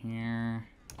anything in here.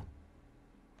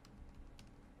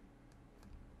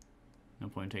 No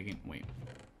point in taking... Wait.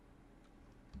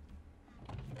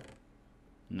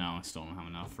 No, I still don't have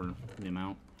enough for the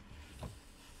amount.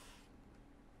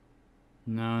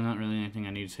 No, not really anything I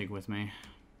need to take with me.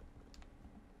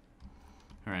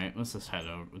 Alright, let's just head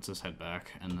over. Let's just head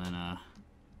back, and then,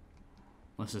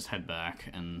 let's just head back,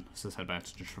 and let's just head back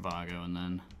to Travago, and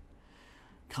then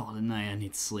call it a night. I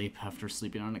need sleep after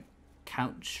sleeping on a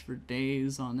couch for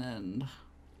days on end.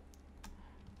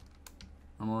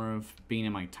 Or more of being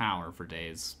in my tower for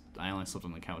days. I only slept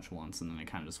on the couch once, and then I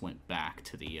kind of just went back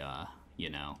to the, you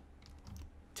know,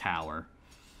 tower.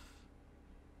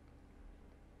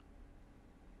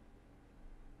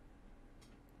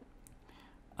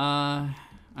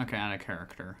 Okay, out of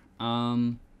character.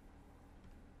 Can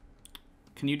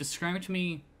you describe it to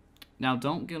me? Now,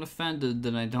 don't get offended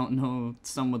that I don't know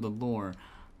some of the lore.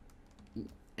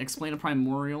 Explain a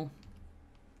primordial.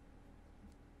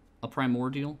 A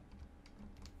primordial?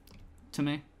 To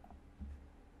me.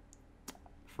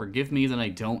 Forgive me that I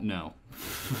don't know.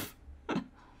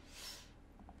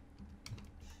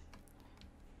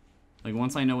 Like,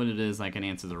 once I know what it is, I can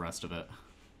answer the rest of it.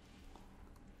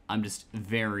 I'm just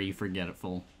very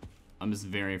forgetful. I'm just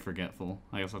very forgetful.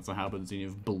 I guess that's what happens when you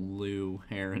have blue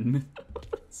hair in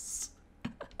Mythos.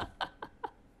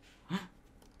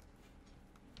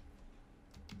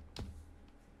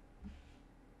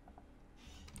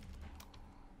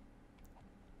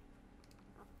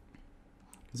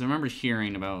 Because I remember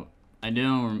hearing about... I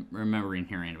do remember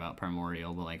hearing about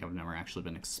Primordial, but, like, I've never actually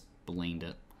been explained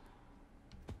it.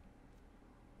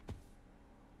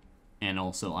 And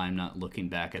also, I'm not looking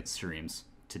back at streams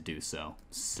to do so.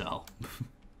 So.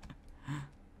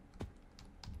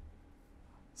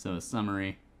 So, a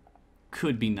summary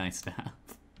could be nice to have.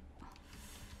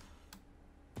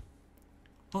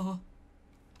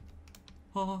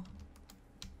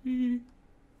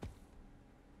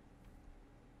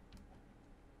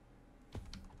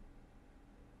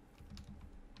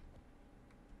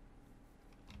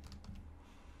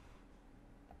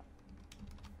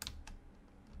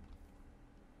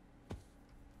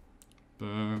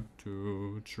 Back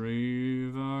to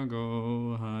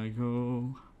Travago I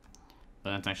go.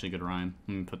 But that's actually a good rhyme.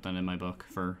 I'm gonna put that in my book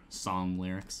for song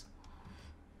lyrics.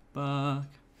 Back.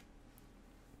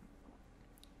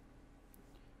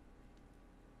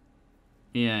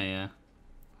 Yeah.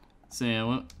 So yeah,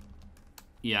 what?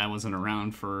 Yeah, I wasn't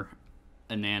around for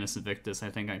Ananis Evictus.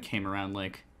 I think I came around,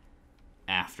 like,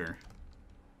 after.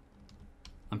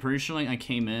 I'm pretty sure, like, I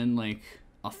came in, like,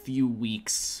 a few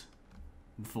weeks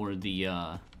before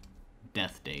the,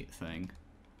 death date thing.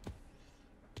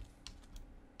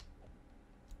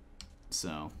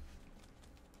 So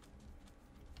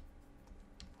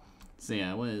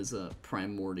yeah, what is a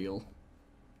primordial?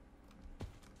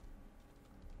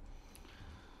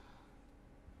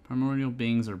 Primordial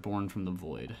beings are born from the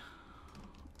void.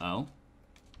 Oh.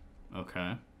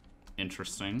 Okay.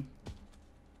 Interesting.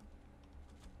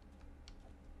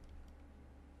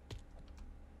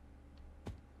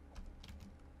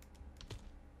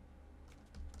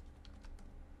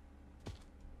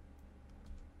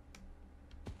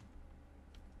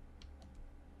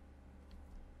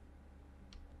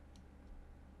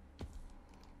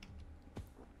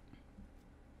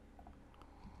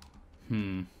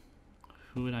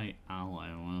 Who would I ally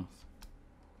with?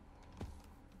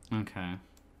 Okay.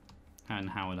 And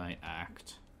how would I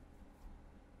act?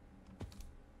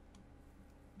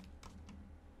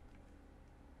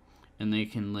 And they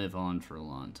can live on for a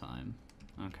long time.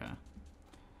 Okay.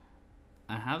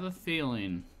 I have a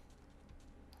feeling...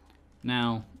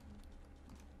 Now,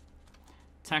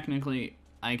 technically,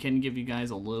 I can give you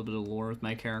guys a little bit of lore with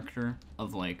my character,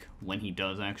 of, like, when he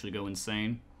does actually go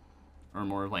insane. Or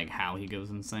more of, like, how he goes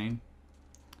insane.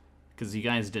 Because you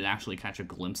guys did actually catch a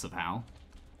glimpse of how.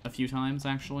 A few times,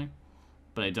 actually.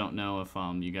 But I don't know if,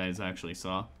 you guys actually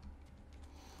saw.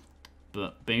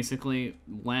 But, basically,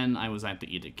 when I was at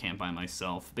the Edict camp by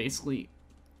myself, basically,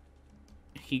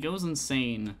 he goes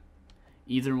insane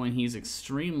either when he's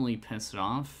extremely pissed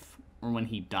off, or when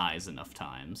he dies enough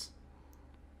times.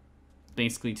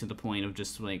 Basically to the point of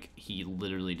just, like, he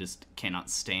literally just cannot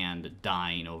stand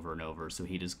dying over and over, so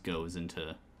he just goes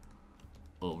into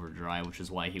overdrive, which is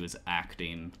why he was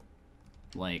acting,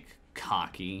 like,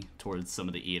 cocky towards some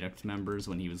of the Edict members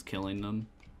when he was killing them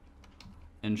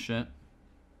and shit.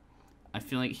 I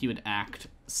feel like he would act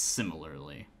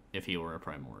similarly if he were a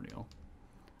primordial.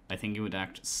 I think he would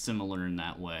act similar in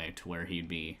that way to where he'd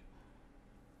be,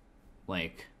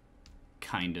 like,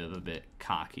 kind of a bit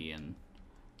cocky and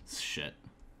shit.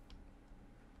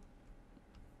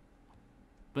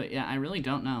 But yeah, I really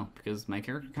don't know, because my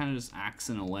character kind of just acts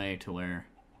in a way to where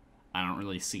I don't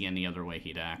really see any other way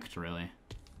he'd act, really.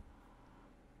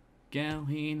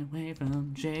 Going away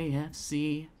from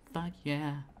JFC, fuck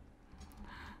yeah.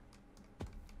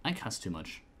 I cuss too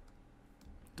much.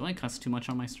 Do I cuss too much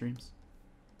on my streams?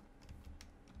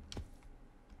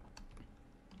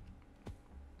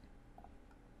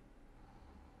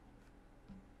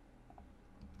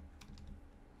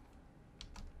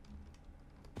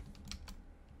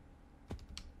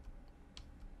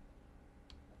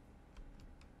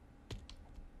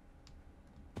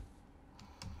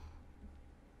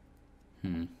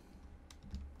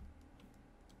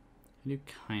 I do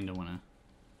kind of want to...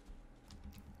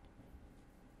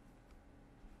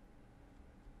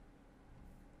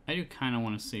 I do kind of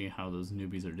want to see how those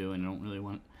newbies are doing. I don't really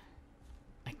want...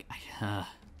 I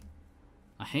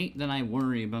hate that I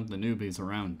worry about the newbies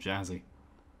around Jazzy.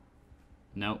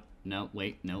 Nope, nope,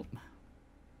 wait, nope.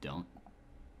 Don't.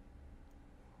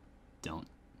 Don't.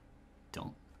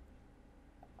 Don't.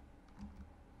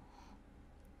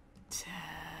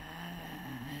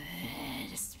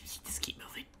 Just keep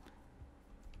moving.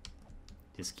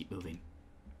 Just keep moving.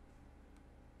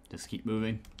 Just keep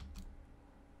moving.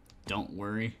 Don't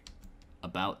worry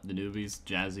about the newbies.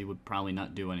 Jazzy would probably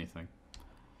not do anything.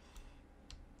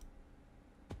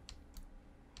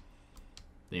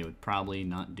 They would probably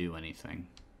not do anything.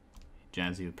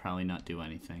 Jazzy would probably not do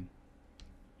anything.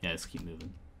 Yeah, just keep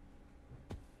moving.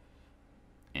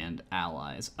 And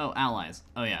allies. Oh, allies.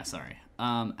 Oh yeah, sorry.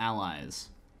 Allies.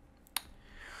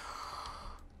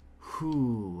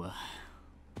 Whew.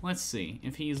 Let's see.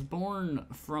 If he's born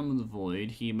from the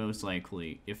void, he most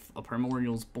likely... If a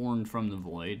primordial's born from the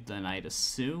void, then I'd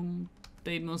assume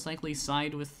they'd most likely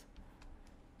side with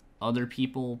other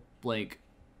people, like,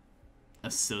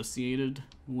 associated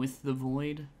with the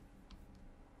void.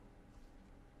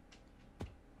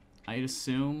 I'd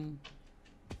assume.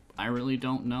 I really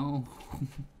don't know.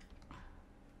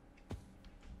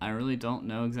 I really don't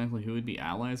know exactly who would be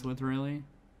allies with, really.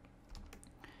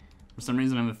 For some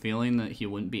reason, I have a feeling that he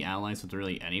wouldn't be allies with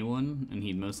really anyone, and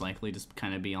he'd most likely just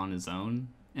kind of be on his own,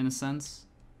 in a sense.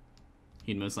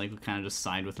 He'd most likely kind of just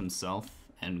side with himself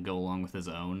and go along with his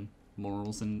own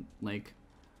morals and, like,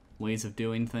 ways of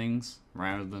doing things,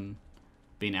 rather than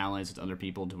being allies with other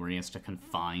people to where he has to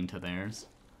confine to theirs.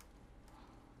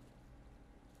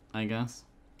 I guess,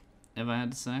 if I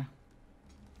had to say.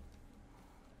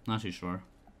 Not too sure.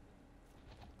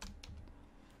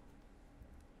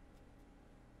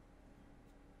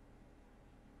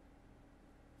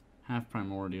 Half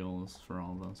primordial is for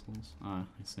all vessels. Ah,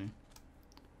 I see.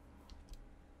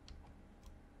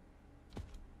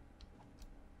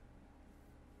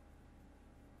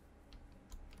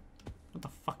 What the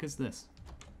fuck is this?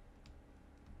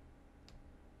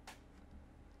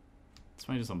 It's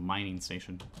probably just a mining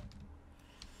station.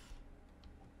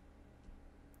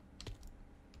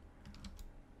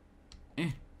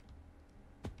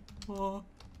 Oh,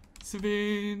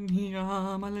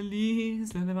 Svenia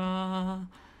malalis leva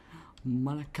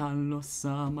malakalo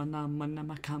sa manamana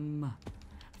makama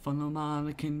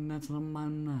fanomana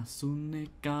kinatlamana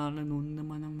sunekala nuna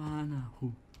manamana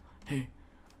hu hey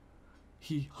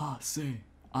he ha say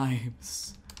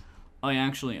ims. Oh yeah,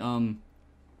 actually,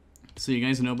 so you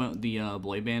guys know about the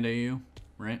boy band AU,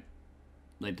 right?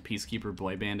 Like the Peacekeeper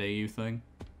boy band AU thing.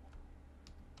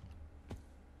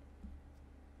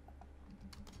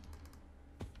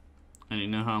 And you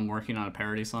know how I'm working on a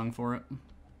parody song for it?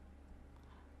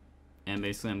 And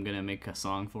basically I'm gonna make a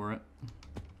song for it.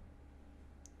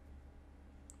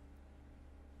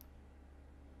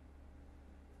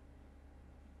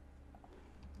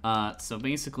 So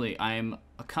basically I'm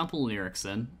a couple lyrics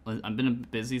in. I've been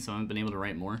busy, so I haven't been able to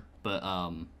write more. But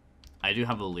I do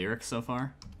have a lyric so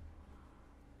far.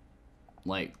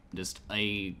 Like, just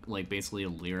a, like, basically a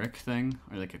lyric thing,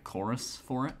 or like a chorus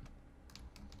for it.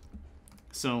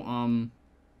 So,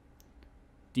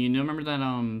 do you remember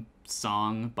that,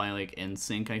 song by, like,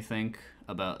 NSYNC, I think,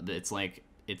 about, it's like,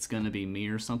 it's gonna be me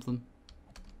or something?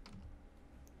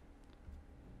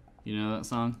 You know that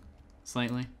song?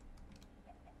 Slightly?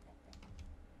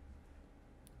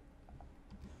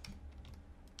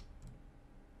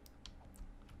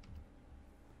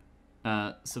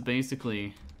 So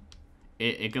basically,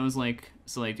 it goes like,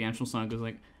 so like the actual song goes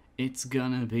like, it's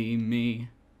gonna be me.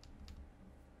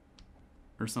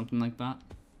 Or something like that.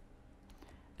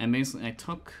 And basically I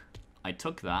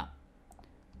took that,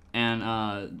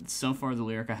 and so far the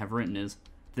lyric I have written is,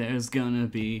 there's gonna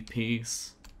be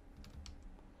peace.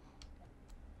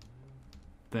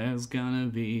 There's gonna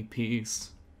be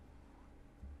peace.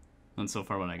 That's so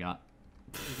far what I got.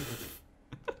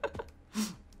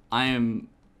 I am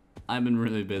I've been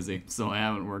really busy, so I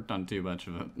haven't worked on too much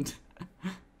of it.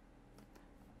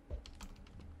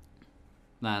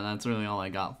 That's really all I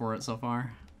got for it so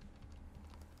far.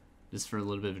 Just for a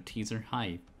little bit of a teaser.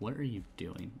 Hi, what are you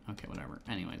doing? Okay, whatever.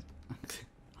 Anyways.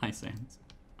 Hi, Sans.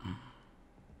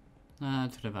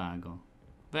 Travago.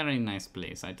 Very nice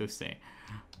place, I do say.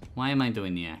 Why am I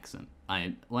doing the accent?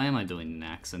 Why am I doing an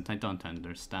accent? I don't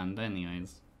understand.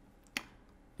 Anyways.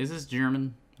 Is this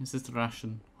German? Is this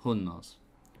Russian? Who knows?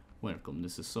 Welcome,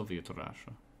 this is Soviet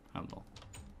Russia. Hello.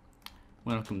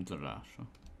 Welcome to Russia.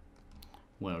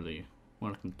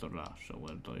 Welcome to Russia,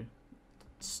 where the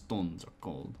stones are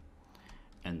cold.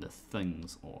 And the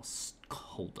things are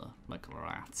colder, like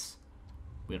rats.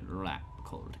 We're rat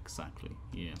cold, exactly,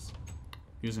 yes.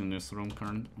 Using this room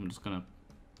current, I'm just gonna...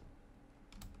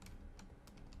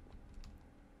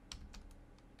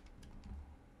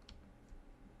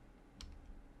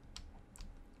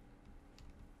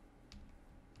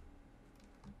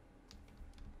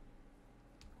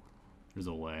 There's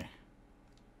a way.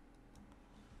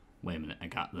 Wait a minute, I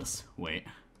got this. Wait.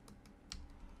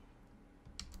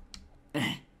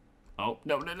 Oh,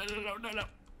 no.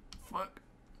 Fuck.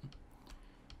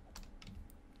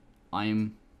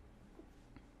 I'm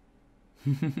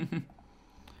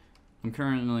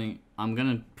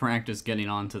gonna practice getting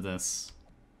onto this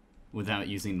without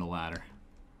using the ladder.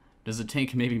 Does it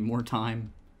take maybe more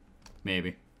time?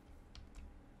 Maybe.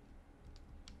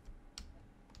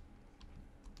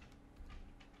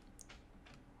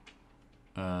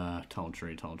 Tall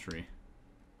tree.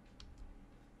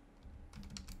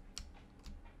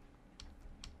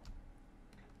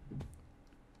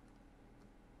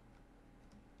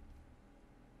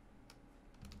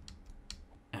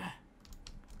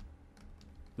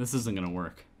 This isn't gonna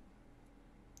work.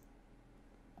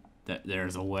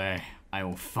 There's a way. I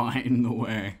will find the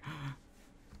way.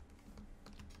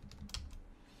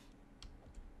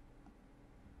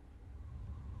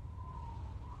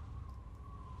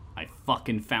 I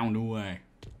fucking found a way.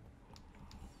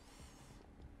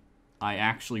 I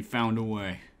actually found a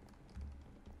way.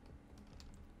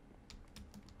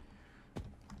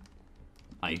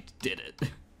 I did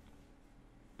it.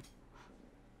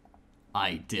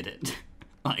 I did it.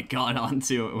 I got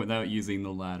onto it without using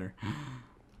the ladder.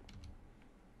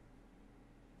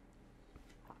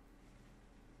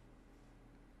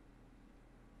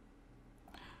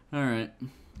 Alright.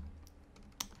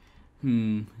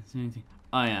 Is there anything?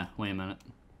 Oh yeah, wait a minute.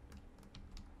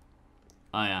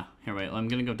 Oh yeah, here wait, I'm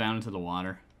gonna go down into the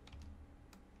water.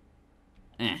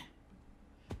 It's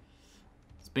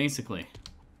basically,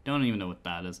 don't even know what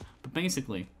that is, but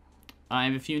basically, I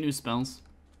have a few new spells.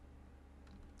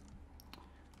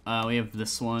 We have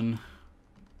this one.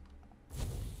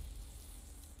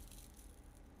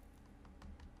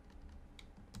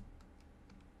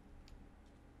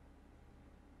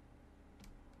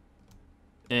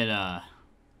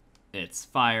 It's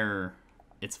fire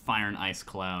and ice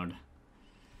cloud.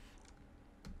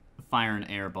 Fire and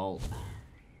air bolt.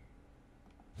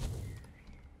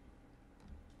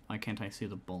 Why can't I see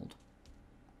the bolt?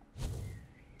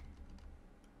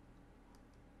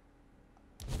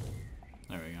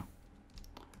 There we go.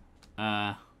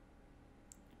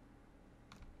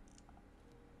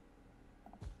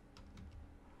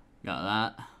 Got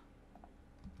that.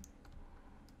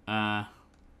 Oh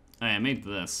yeah, I made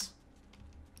this.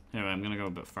 Anyway, I'm gonna go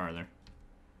a bit farther.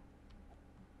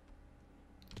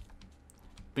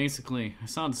 Basically, I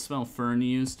saw the spell Fern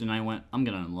used, and I went, I'm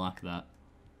gonna unlock that.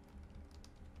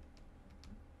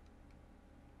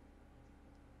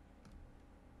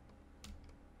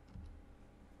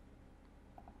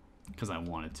 Because I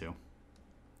wanted to.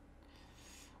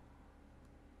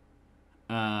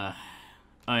 Oh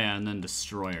yeah, and then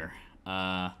Destroyer.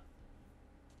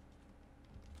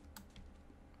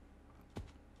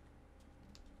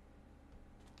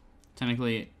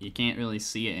 Technically, you can't really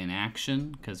see it in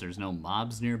action because there's no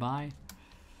mobs nearby.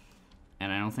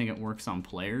 And I don't think it works on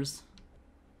players.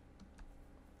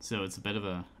 So it's a bit of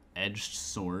a edged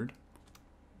sword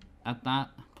at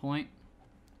that point.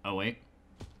 Oh wait,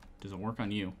 does it work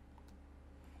on you?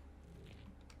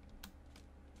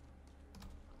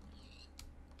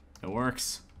 It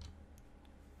works.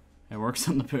 It works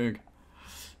on the pig.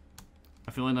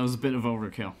 I feel like that was a bit of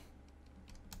overkill.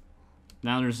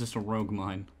 Now there's just a rogue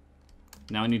mine.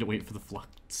 Now I need to wait for the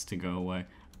flux to go away.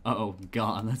 Oh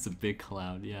god, that's a big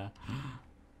cloud, yeah.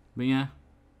 But yeah.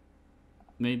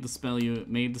 Made the spell you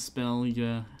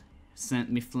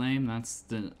sent me flame.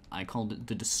 I called it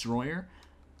the Destroyer.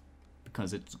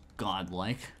 Because it's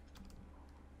godlike.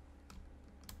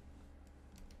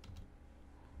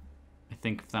 I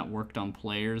think if that worked on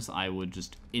players, I would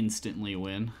just instantly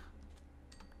win.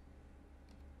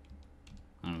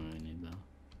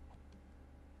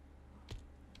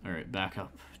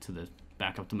 Alright,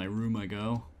 back up to my room I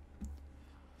go.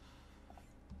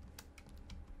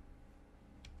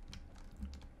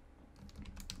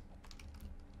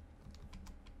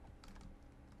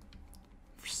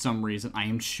 For some reason, I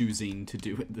am choosing to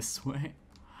do it this way.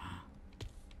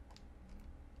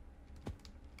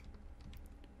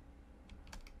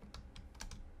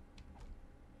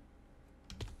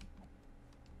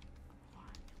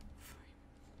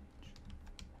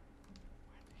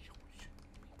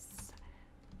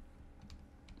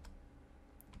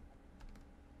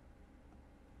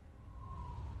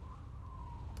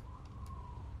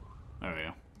 There we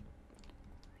go.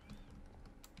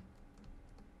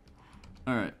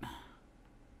 Alright.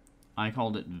 I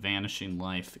called it Vanishing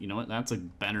Life. You know what? That's a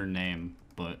better name,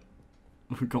 but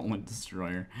we're going with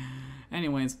Destroyer.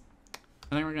 Anyways,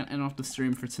 I think we're gonna end off the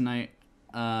stream for tonight.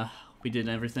 We did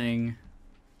everything.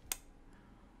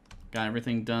 Got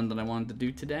everything done that I wanted to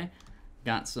do today.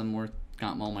 Got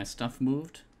all my stuff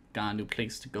moved. Got a new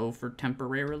place to go for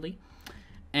temporarily.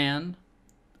 And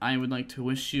I would like to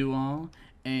wish you all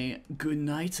a good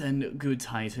night and good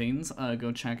tidings.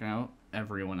 Go check out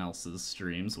everyone else's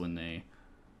streams when they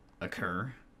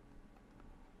occur.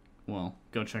 Well,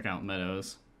 go check out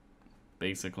Meadows,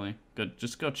 basically.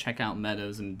 Just go check out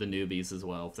Meadows and the newbies as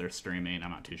well if they're streaming. I'm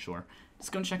not too sure.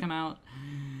 Just go check them out.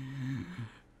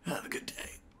 Have a good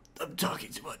day. I'm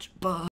talking too much. Bye.